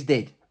as if he's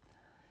dead.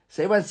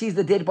 So everyone sees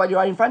the dead body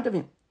right in front of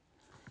him.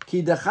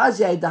 Ki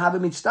dechazeh dahav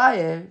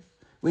mitztayer,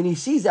 when he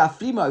sees that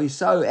Flimu is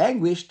so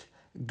anguished,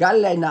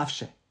 galle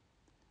nafshe.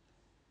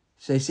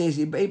 So he says,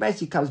 he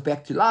basically comes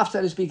back to life,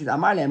 so to speak.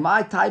 Amarle,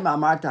 my time,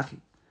 amar tachi.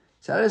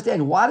 So I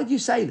understand, why did you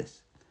say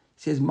this?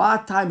 He says, my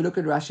time, look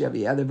at Rashi over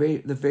here,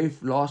 the very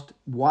last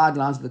wide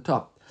lines at the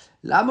top.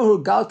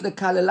 Lamahu galt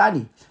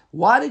lekalelani.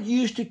 Why did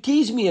you used to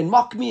tease me and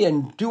mock me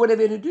and do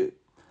whatever you do?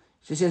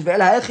 So he says,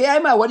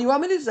 what do you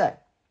want me to say?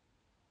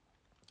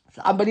 It's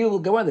unbelievable.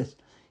 Go on this.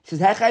 He says,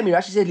 hey, Chaimi,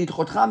 Rashi says,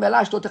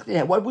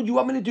 what would you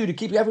want me to do to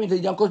keep you away from me until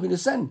you don't cause me to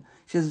sin?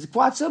 He says, it's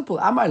quite simple.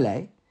 Amar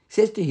le,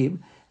 says to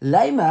him,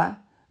 Lema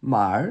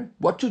mar,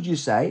 what should you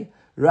say?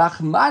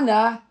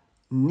 Rachmana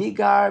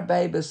nigar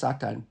be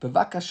Satan.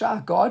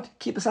 Bevakasha, God,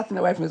 keep the Satan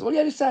away from us. All you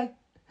have to say.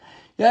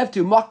 You don't have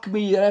to mock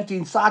me, you don't have to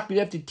incite me,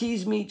 you don't have to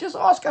tease me. Just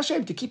ask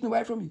Hashem to keep me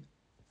away from you.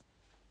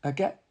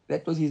 Okay?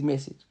 That was his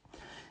message.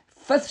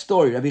 Fifth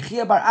story, Rabbi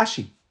Chia bar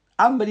Ashi.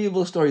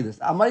 Unbelievable story this.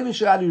 I'm not even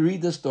sure how to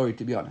read this story,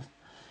 to be honest.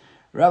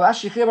 Rabbi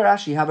Ashi Chia bar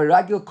Ashi, have a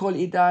ragil kol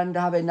idan,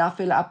 have a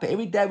nafil apa.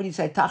 Every day when you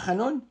say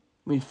tachanun,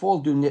 when you fall,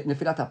 do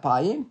nefilat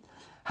apayim,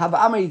 have a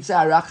amar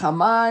yitzah,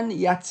 rachaman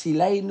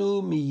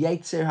yatzileinu mi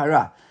yetzer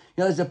hara.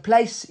 You know, there's a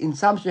place, in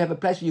some you have a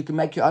place where you can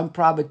make your own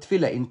private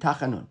tefillah in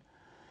tachanun.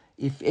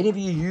 If any of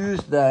you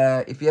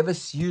if you ever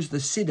use the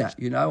siddur,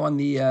 you know, on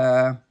the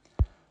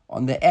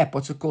app,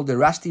 what's it called, the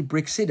rusty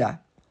brick siddur.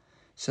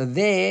 So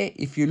there,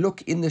 if you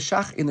look in the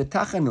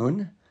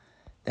tachanun,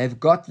 they've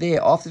got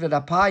there after the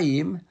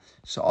apayim.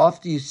 So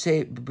after you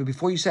say,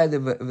 before you say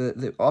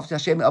the after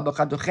Hashem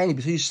abakadocheni,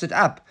 before you sit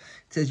up,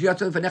 it says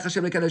Yiratzon v'nech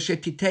Hashem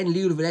lekadoshet titen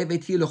liul v'nei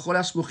beiti l'chol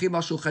asmuchim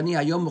al shulchani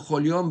hayom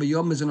v'chol yom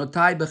v'yom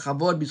mezonotai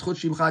b'chavod b'zchut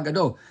shimcha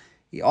gadol.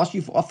 He asks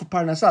you for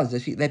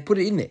parnasas. They put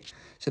it in there.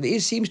 So there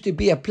seems to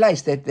be a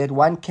place that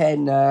one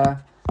can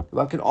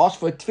ask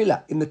for a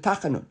tefillah in the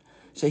tachanun.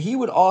 So he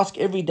would ask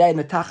every day in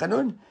the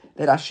tachanun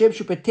that Hashem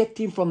should protect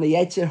him from the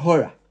Yetzer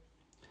Hora.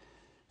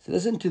 So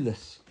listen to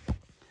this.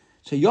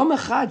 So Yom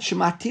Echad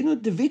Shematinu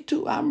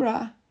Devitu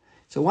Amra.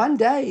 So one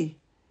day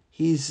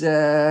he's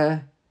Yom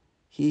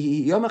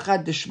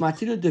Echad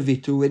Shematinu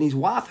Devitu, when his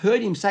wife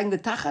heard him saying the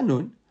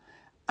tachanun,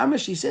 Amra,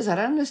 she says, I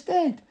don't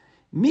understand.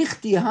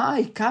 Michti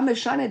hai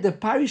kameshane de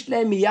parish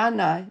le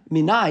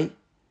minai. He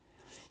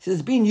says,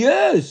 it's been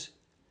years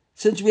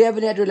since we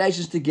haven't had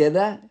relations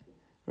together.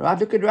 Right?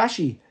 Look at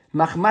Rashi.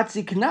 Machmat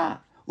zikna.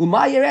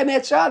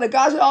 The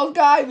guy's an old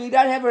guy. We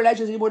don't have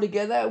relations anymore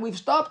together. We've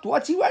stopped.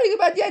 What's he worrying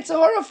about Yetzer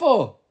Hora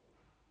for?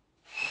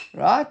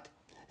 Right?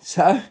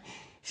 So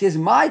he says,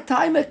 my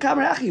time at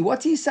Kamarachi.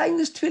 What's he saying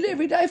this tefillah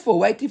every day for?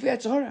 Waiting for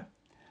Yetzer Hora.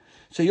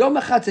 So Yom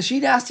Echad, so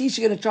she asked, she's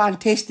going to try and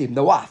test him,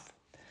 the wife.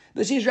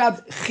 This is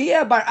Rab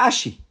Chia bar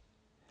Ashi.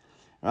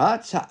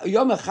 Right? So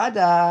Yom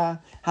Echad,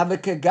 have a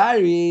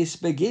kagaris,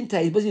 beginta,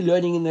 he's busy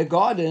learning in the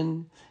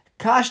garden.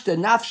 Kashta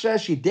nafsha,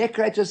 she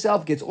decorates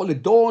herself, gets all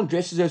adorned,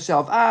 dresses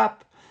herself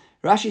up.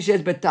 Rashi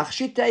says,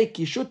 betachshite,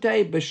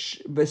 kishute,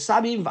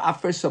 besamim,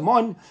 v'afer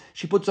samon.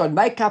 She puts on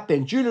makeup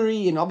and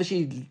jewelry, and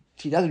obviously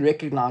she doesn't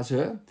recognize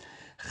her.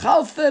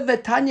 Chalfe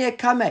v'tanya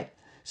kame.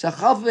 So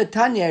chalfe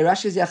v'tanya,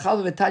 Rashi says,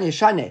 chalfe v'tanya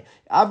shane.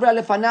 Avra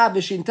lefana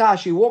v'shinta,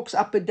 she walks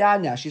up and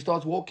down now. She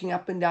starts walking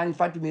up and down in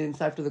front of me,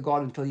 inside of the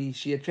garden, until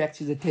she attracts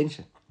his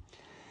attention.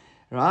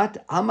 Right?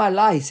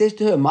 Amalai, he says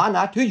to her,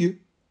 Manat, who you?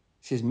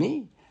 She says,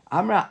 me.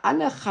 Amra,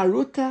 ana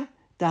charuta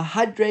da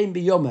hadrein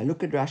biyoma.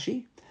 Look at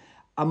Rashi.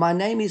 My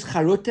name is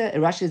Charuta.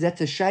 Rashi says, that's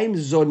a shame.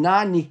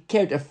 Zona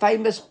nikert, a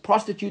famous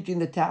prostitute in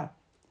the town.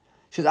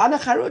 She says, ana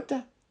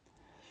charuta.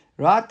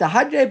 Right? Da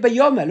hadrein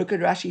biyoma. Look at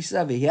Rashi says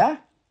over here.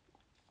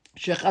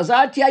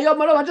 Shechazarti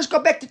hayom, I just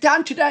got back to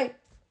town today.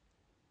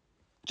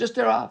 Just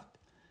arrived.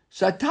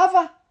 So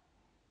Tava,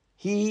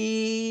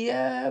 he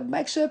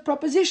makes her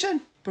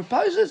proposition,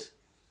 proposes.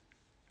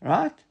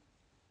 Right?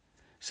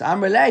 So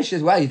Amrullah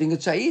says, well, you think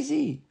it's so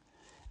easy?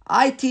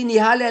 Aiti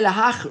nihale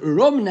lahach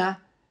romna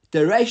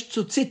deresh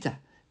tzutzita.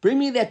 Bring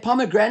me that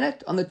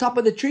pomegranate on the top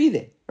of the tree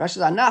there. Rashi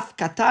says, anaf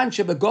katan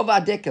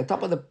shebegova adek. On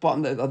top of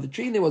the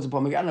tree there was a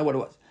pomegranate, I don't know what it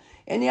was.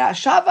 And yeah,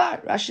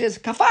 shava, Rashi says,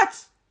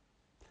 kafatz.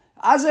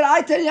 Azar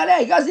aita nihale,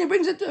 he goes and he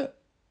brings it to her.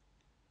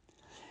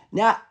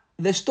 Now,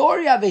 the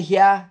story over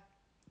here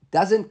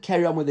doesn't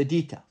carry on with the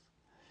details.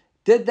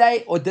 Did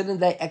they or didn't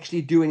they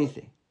actually do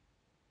anything?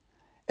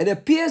 It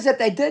appears that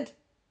they did.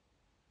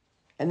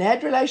 And they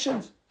had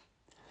relations.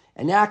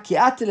 And now,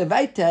 ki'at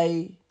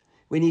levaite,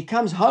 when he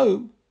comes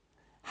home,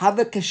 have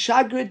a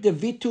kashagre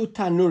devitu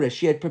tanura.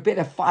 She had prepared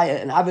a fire,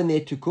 an oven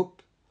there to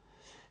cook.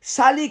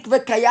 Salik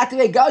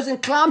v'kayate, goes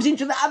and climbs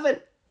into the oven.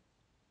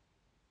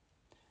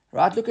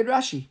 Right, look at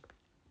Rashi.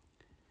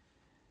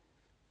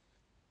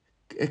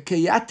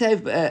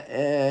 Kayativ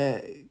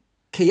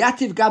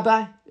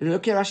gabay.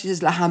 Look at Rashi,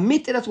 says,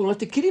 lahamit erat, will not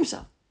to kill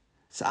himself.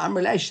 So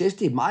Amrullah says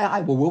to him, my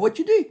eye, well, what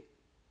you do?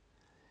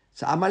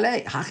 So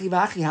Amrullah, hachi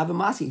v'hachi, have a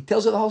masi. He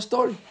tells her the whole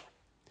story.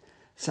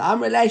 So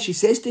Amrullah, she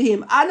says to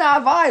him, ana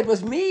avai, it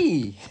was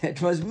me.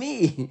 It was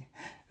me.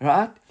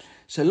 Right?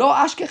 So lo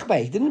ashkech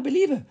bei, he didn't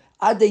believe her.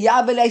 Ad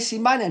yavelei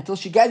simana, until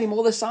she gave him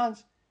all the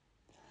signs.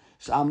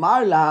 So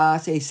Amarla,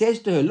 so he says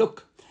to her,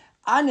 look,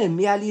 ana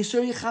mi al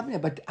yisur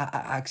yichavne, but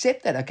I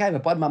accept that, okay,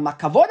 but my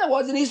kavona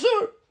was an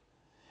yisur.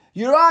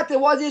 You're right, it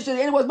was yisur, and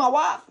it was my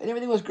wife, and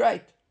everything was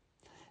great.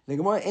 The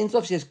Gemara ends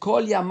off, she says,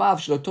 kol yamav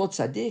shlotot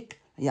tzadik,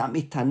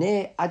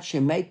 yamitane ad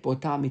shemeit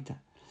b'ota mita.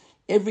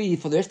 For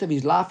the rest of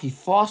his life, he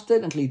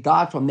fasted until he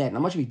died from that. And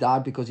I'm not sure if he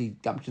died because he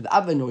got to the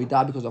oven or he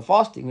died because of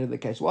fasting, whatever the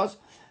case was.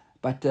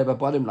 But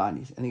bottom line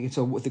is, and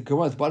so with the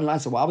Gemara, the bottom line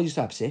is, so why were you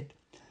so upset?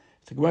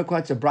 So the Gemara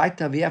quotes a bright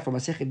taviyah from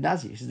Masechet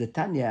Nazir. It says the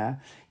Tanya,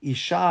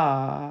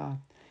 Isha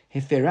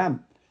heferam,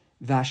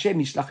 v'Hashem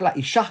yishlach la.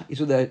 Isha is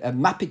with a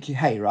mapik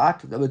hey,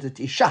 right? With it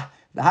Isha,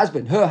 the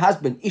husband, her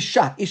husband,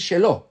 Isha,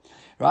 Ishelo.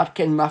 Right?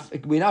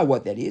 We know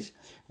what that is.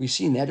 We've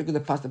seen that. Look at the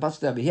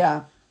passage over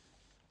here.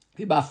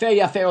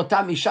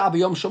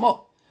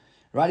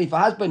 Right? If a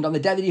husband, on the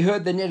day that he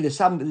heard the neder, there's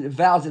some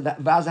vows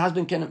that the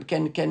husband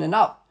can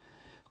annul.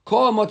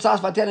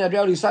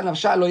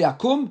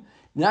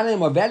 None of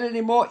them are valid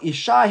anymore.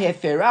 Isha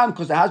heferam,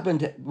 because the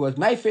husband was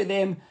made for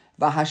them.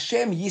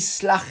 V'Hashem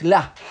yislach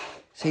la.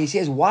 So he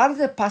says, why does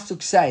the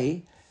pasuk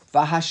say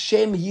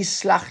V'Hashem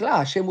yislach la?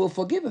 Hashem will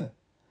forgive her.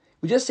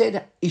 We just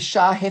said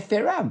Isha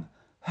heferam.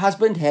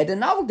 Husband had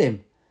annulled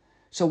them.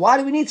 So why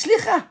do we need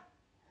slicha?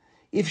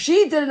 If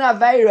she did an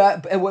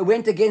aveira and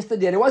went against the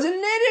neder, it wasn't a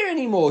neder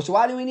anymore. So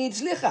why do we need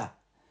slicha?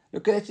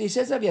 Look at it. He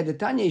says over here, the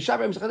Tanya Isha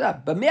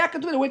v'Mzachadab. But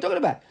what we're talking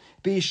about?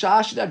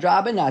 B'Isha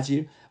sh'dadra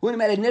b'Nazir. When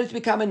made a neder to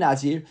become a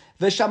Nazir,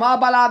 v'shama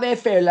bala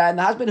ve'eferla, and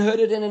the husband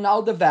heard it and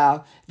annulled the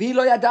vow.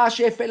 V'lo yada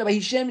she'eferla,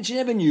 but she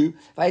never knew.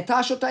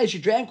 V'ayita she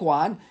drank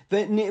wine.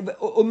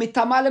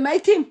 V'mitama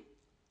lemeitim.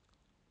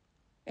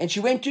 And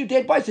she went to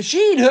dead bodies. So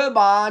she, in her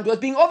mind, was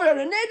being over a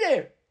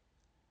neder.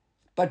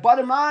 But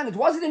bottom line, it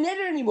wasn't a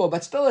neder anymore.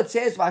 But still it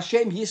says,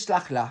 V'Hashem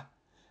yislach la.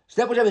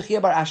 So that was Rabbi Chia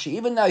bar Ashi.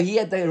 Even though he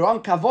had the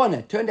wrong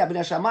kavona, turned out in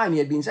Hashamayim, he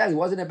had been said it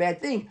wasn't a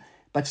bad thing.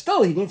 But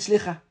still, he needs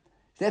slicha.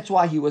 That's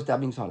why he was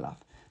davening so lav.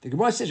 The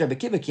Gemara says, Rabbi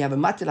Kiva, ki have a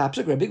matil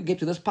ha'psuk. Rabbi Kiva gave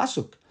to this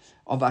pasuk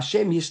of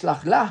Hashem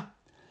yislach la.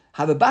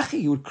 Have a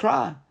bachi, he would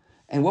cry.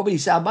 And what would he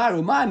say? Look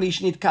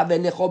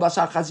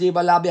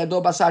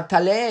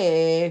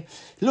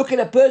at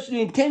a person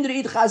who intended to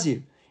eat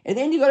chazir. And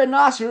then you got a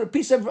nice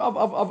piece of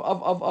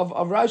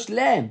roast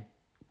lamb.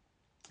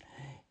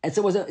 And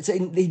so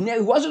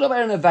it wasn't over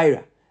an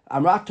aveira.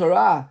 Amrat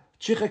Torah,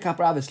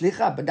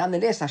 but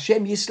nonetheless,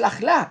 Hashem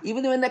yislach la.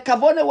 Even when the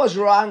kavona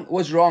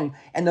was wrong,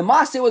 and the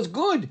master was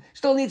good,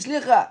 still needs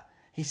slicha.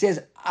 He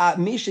says,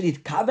 imagine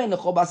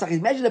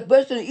a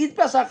person who eats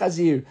basar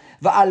chazir,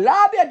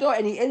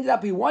 and he ended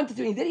up, he wanted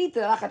to, and he didn't eat the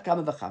lachat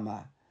kama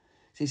v'chama.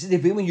 So he says,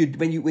 when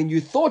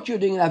you thought you were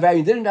doing an avar,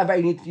 you didn't avar,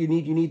 you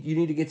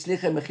need to get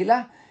slicha and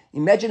mechila.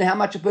 Imagine how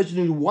much a person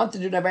who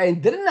wanted to do an avar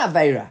and didn't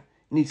avera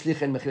needs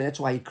slicha and mechila.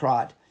 That's why he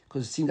cried,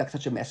 because it seemed like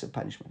such a massive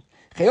punishment.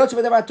 So the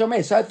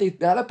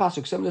other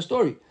pasuk, similar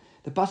story.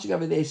 The pasuk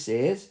over there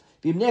says,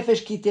 when you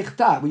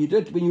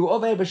were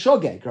over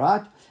b'shogeg,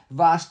 right?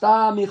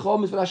 V'asta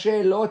michom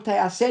v'lasher lo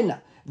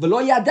te'asena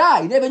v'lo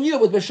yada. He never knew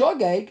it was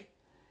b'shogeg.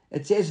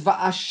 It says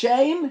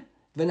v'ashem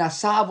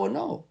v'nasa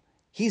avono.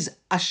 He's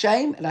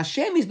ashamed, and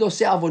Hashem is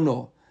noseh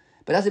avono.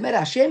 But it doesn't matter.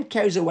 Hashem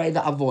carries away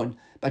the avon.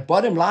 But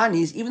bottom line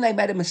is, even they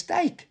made a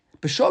mistake.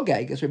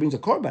 B'shogeg, that's where it brings a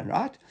korban,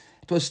 right?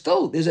 It was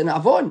still, there's an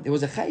avon, there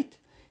was a chait.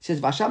 It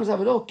says v'asham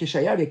zavono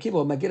k'shayar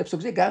v'yakivo magir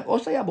p'suk zeh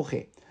also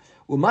yaboche.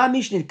 Uma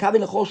mishnit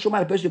kavin lechol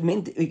shumar, a person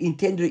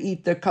intended to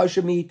eat the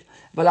kosher meat.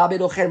 V'la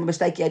bedocher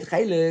mistake he ate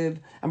chaylev.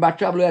 And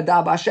b'trav lo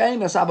yada b'ashem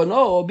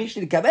v'savono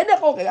mishnit kavin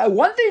lechol. I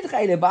want to eat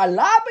chaylev.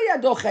 V'la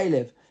b'yado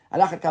chaylev.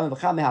 Alachat kama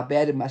v'cham, how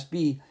bad it must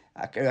be.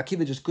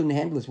 Akiva just couldn't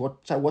handle this.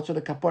 What sort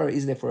of kapara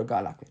is there for a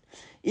guy like that?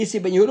 Isi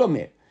ben Yehuda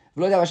omer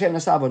v'lo yada b'ashem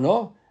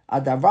v'savono.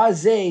 Adavar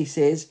zeh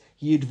says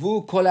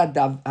yidvu kol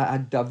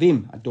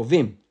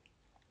adovim.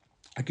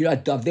 Akira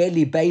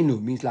daveli beinu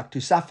means like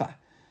to suffer.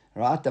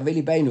 Right?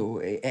 Daveli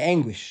beinu,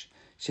 anguish.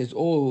 It says,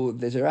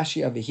 there's a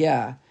Rashi over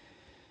here.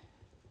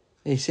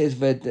 It says,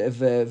 where's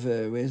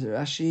the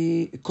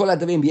Rashi? Kol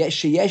adavim,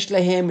 sheyesh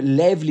lehem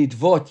lev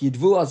lidvot,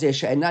 yidvu al zeh,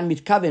 she'enan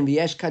mitkaven,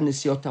 v'yesh kan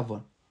nesiot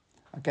avon.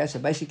 Okay, so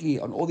basically,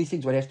 on all these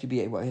things, what has to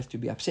be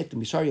upset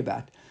and be sorry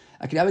about.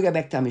 Okay, now we go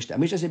back to Mishnah.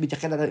 Mishnah says,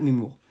 mitachel adam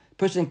mimu.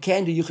 Person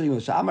can do yichud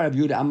mimu. So, Amar Rav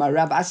Yehuda, Amar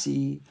Rav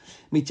Asi,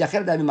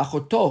 mitachel adam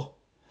mimachoto.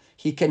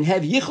 He can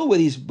have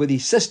yichud with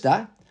his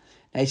sister.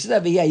 Now he says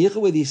over here,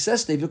 yichud with his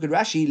sister, if you look at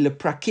Rashi,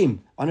 leprakim,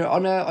 on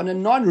a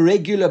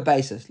non-regular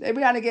basis.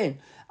 Every now and again.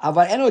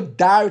 Avar eno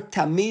dar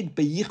tamid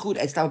beyichud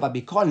etzlav, but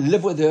he can't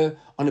live with her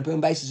on a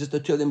permanent basis, just the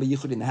two of them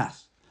beyichud in the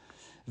house.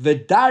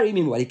 V'dar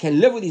imin what? He can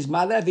live with his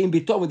mother, v'im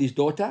bitom with his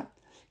daughter.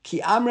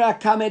 Ki amra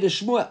kamed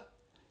Shmuel.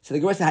 So the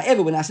Gemara says,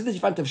 however, when I said this in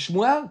front of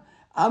Shmuel,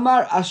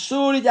 Amar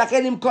asur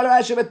yachid im kol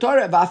ha'asher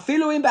v'torah,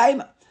 v'afilu im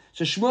b'aima.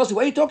 So Shmuel said,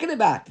 what are you talking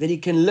about? That he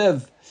can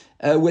live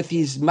with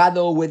his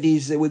mother, with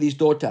his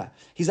daughter.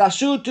 He's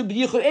asur to be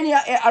yichud any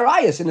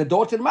arayas in a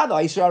daughter and mother.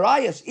 He's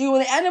arayas. Even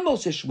with the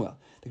animals, says Shmuel.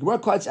 The Gemara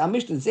quotes our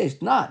Mishnah and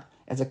says, not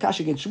as a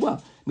kash against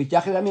Shmuel.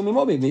 Mitachid amim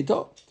imobi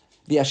mito.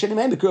 V'yashen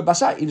imeim b'kur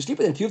basar. Even sleep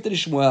with them. Tiyuv to the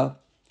Shmuel.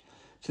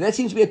 So that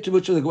seems to be a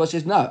truth. The Gemara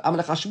says, no.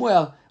 Amalach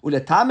Shmuel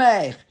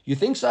uletamech. You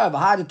think so?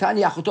 V'had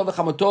tani achuto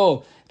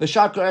v'chamoto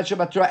v'shar kol eretz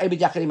shebatorah el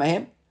b'yachid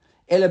imahem.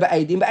 Ele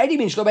ba'edim. Ba'edim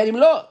means shlo ba'edim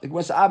lo. The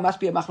Gemara says, must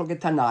be a machlok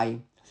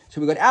tanai.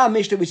 So we got our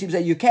Mishnah which seems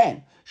that you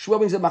can. Shmuel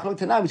brings a machlok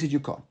tanai which says you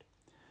can't.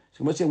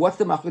 So we say, what's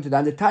the machlok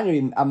tanai? The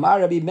Tanya Amar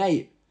Rabbi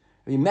Meir.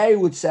 Rabbi Meir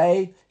would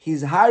say,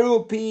 he's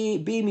haru pi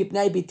bi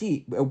mipnei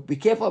biti. Be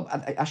careful.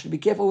 I should be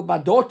careful with my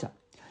daughter.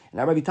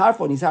 And Rabbi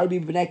Tarfon, he's haru bi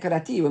mipnei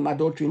karati, with my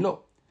daughter-in-law.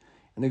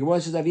 And the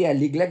Gemara says over here,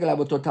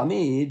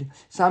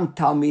 some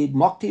Talmid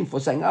mocked him for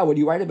saying, "Oh, what are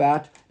you worried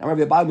about?"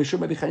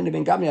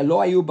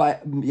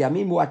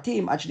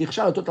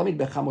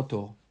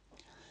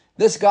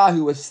 This guy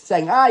who was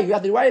saying, "Ah, you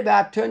have to worry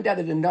about," turned out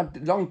that not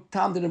long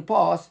time didn't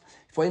pass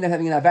before he ended up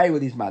having an affair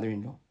with his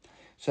mother-in-law.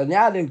 So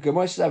now the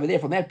Gemara says over there,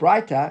 from that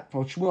brighter,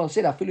 from what Shmuel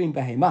said, "Afilu in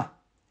behema."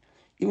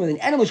 Even with an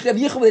animal, you should have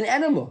yichud with an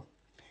animal.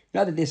 You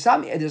know that there's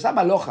some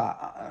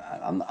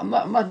halacha.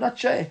 I'm not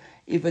sure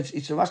if it's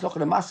a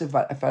halacha massive,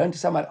 but if I learned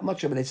some, I'm not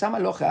sure. But there's some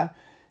halacha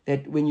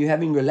that when you're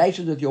having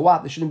relations with your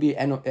wife, there shouldn't be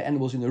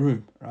animals in the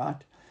room,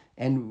 right?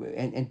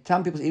 And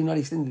some people even not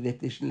extended that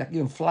there should, like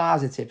even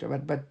flies, etc.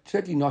 But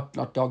certainly not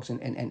dogs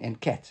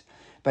and cats.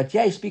 But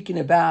yeah, he's speaking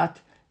about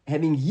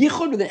having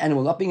yichud with an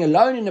animal, not being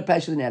alone in a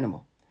place with an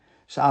animal.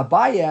 So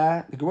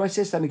Abaya, the Gemara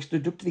says something to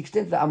the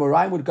extent that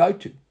Amoraim would go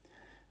to.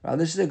 Right,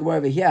 this is the Gemara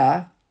over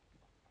here.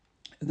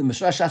 The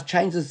Mishra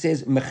changes, it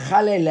says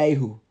Mechale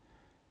Lehu.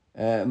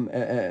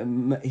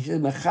 He says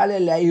Mechale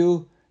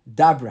Lehu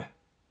Dabra.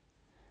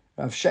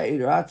 Rav Shai,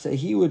 right? So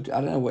he would, I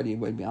don't know what he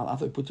would be. I thought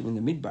he put him in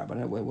the midbar, but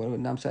I don't know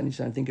what I'm saying.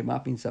 I think it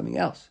might be something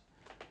else.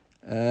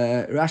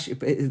 Rashi,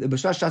 the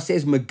Mishra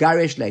says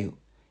Megaresh Lehu.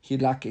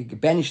 He'd like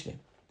banish them.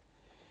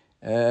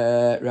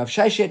 Rav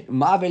Shai said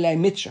Ma'avelei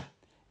Mitra.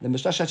 The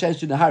Mishra changes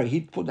to Nahari.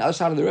 He'd put on the other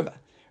side of the river.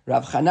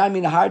 Rav Chanan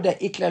min Harda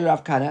Ikle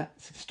Rav Kana.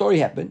 Story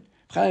happened.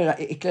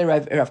 Ikle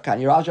Rav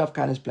Kana. Rav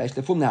Kana's place.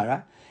 The Fum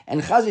Nahara.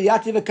 And Chazir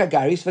Yativ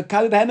Kagaris for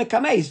Kavi Behem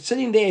Kamei. He's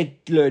sitting there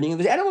learning.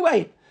 There's animal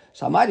way.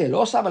 So Amari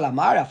Lo Saval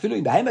Amara. Filu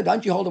in Behem.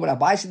 Don't you hold of what I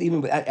buy?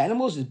 Even with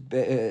animals is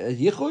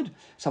yichud.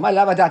 So Amari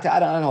Lavadata. I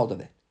don't hold of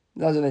it.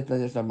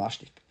 That's not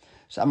mashtik.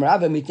 So Amar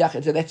Mit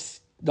Yachid. So that's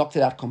knocked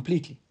it out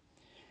completely.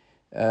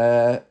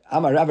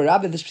 Amar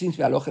Rabba. This seems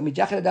to be alocha mit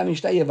Yachid Adam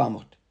Ishtay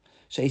Yevamot.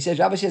 So he says,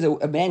 Rabbi says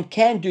a man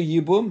can do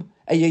yibum,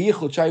 a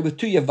yichud, sorry, with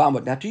 2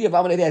 yavamot. Now 2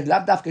 yavamot, he has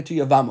lav dafka 2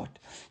 yavamot.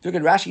 If you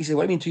look at Rashi, he says,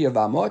 what do you mean 2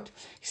 yavamot?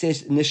 He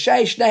says,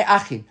 Neshei shnei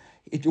achin,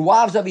 it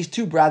wives of his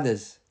 2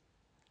 brothers,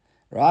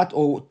 right?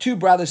 Or 2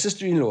 brothers,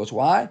 sister-in-laws.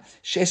 Why?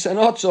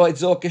 Shesanot so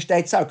it's zor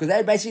keshtei tzarot, because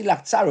they're basically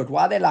like tzarot.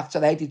 Why are they like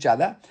tzarot? They hate each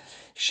other.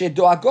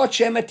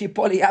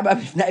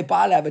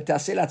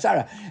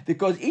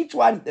 Because each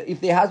one,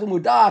 if their husband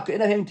would die, could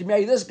end up having to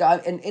marry this guy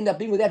and end up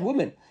being with that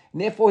woman.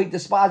 And therefore he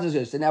despises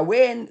her. So now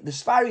when the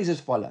Sfari is as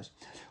follows.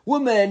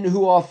 Women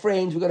who are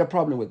friends, we've got a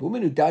problem with.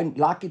 Women who don't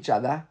like each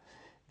other,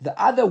 the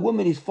other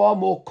woman is far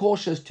more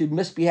cautious to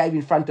misbehave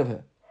in front of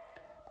her.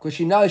 Because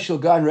she knows she'll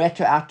go and rat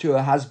her out to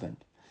her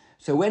husband.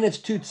 So when it's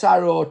 2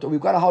 tzarot, or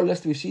we've got a whole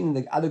list we've seen in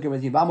the other Gemara,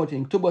 Yivamot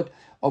and Ktubot,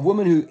 of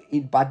women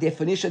who, by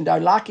definition,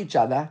 don't like each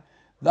other,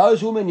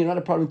 those women you're not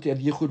a problem to have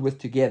yichud with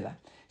together.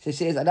 So it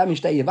says, Adam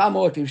ishtay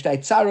Yivamot, ishtay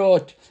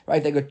tzarot,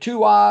 right? They got 2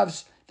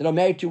 wives that are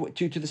married to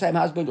the same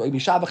husband, or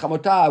imisha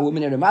v'chamota, a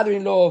woman and a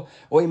mother-in-law,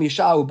 or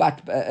imisha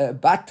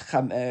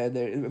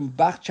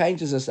Bach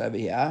changes us over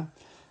here.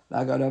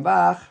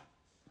 Bach.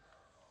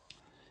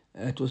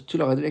 It was too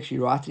long. I didn't actually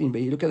write it in,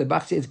 but you look at the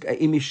Bach says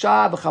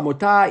imisha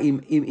v'chamota,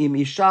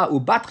 imisha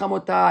ubat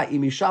chamota,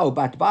 imisha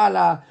ubat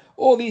bala.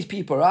 All these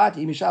people, right?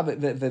 Imisha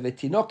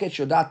v'tinoket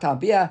shodat tam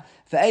bia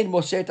v'ein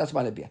moseret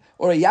asman bia.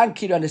 Or a young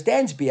kid who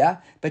understands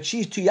bia, but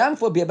she's too young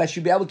for bia, but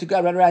she'll be able to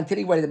go run around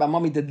telling everybody that my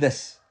mommy did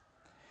this.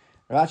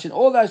 Right? In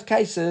all those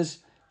cases,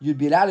 you'd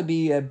be allowed to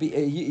be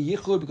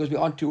yichud because we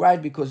aren't too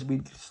worried because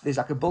there's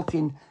like a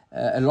built-in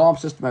alarm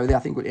system over there. I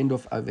think would end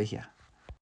off over here.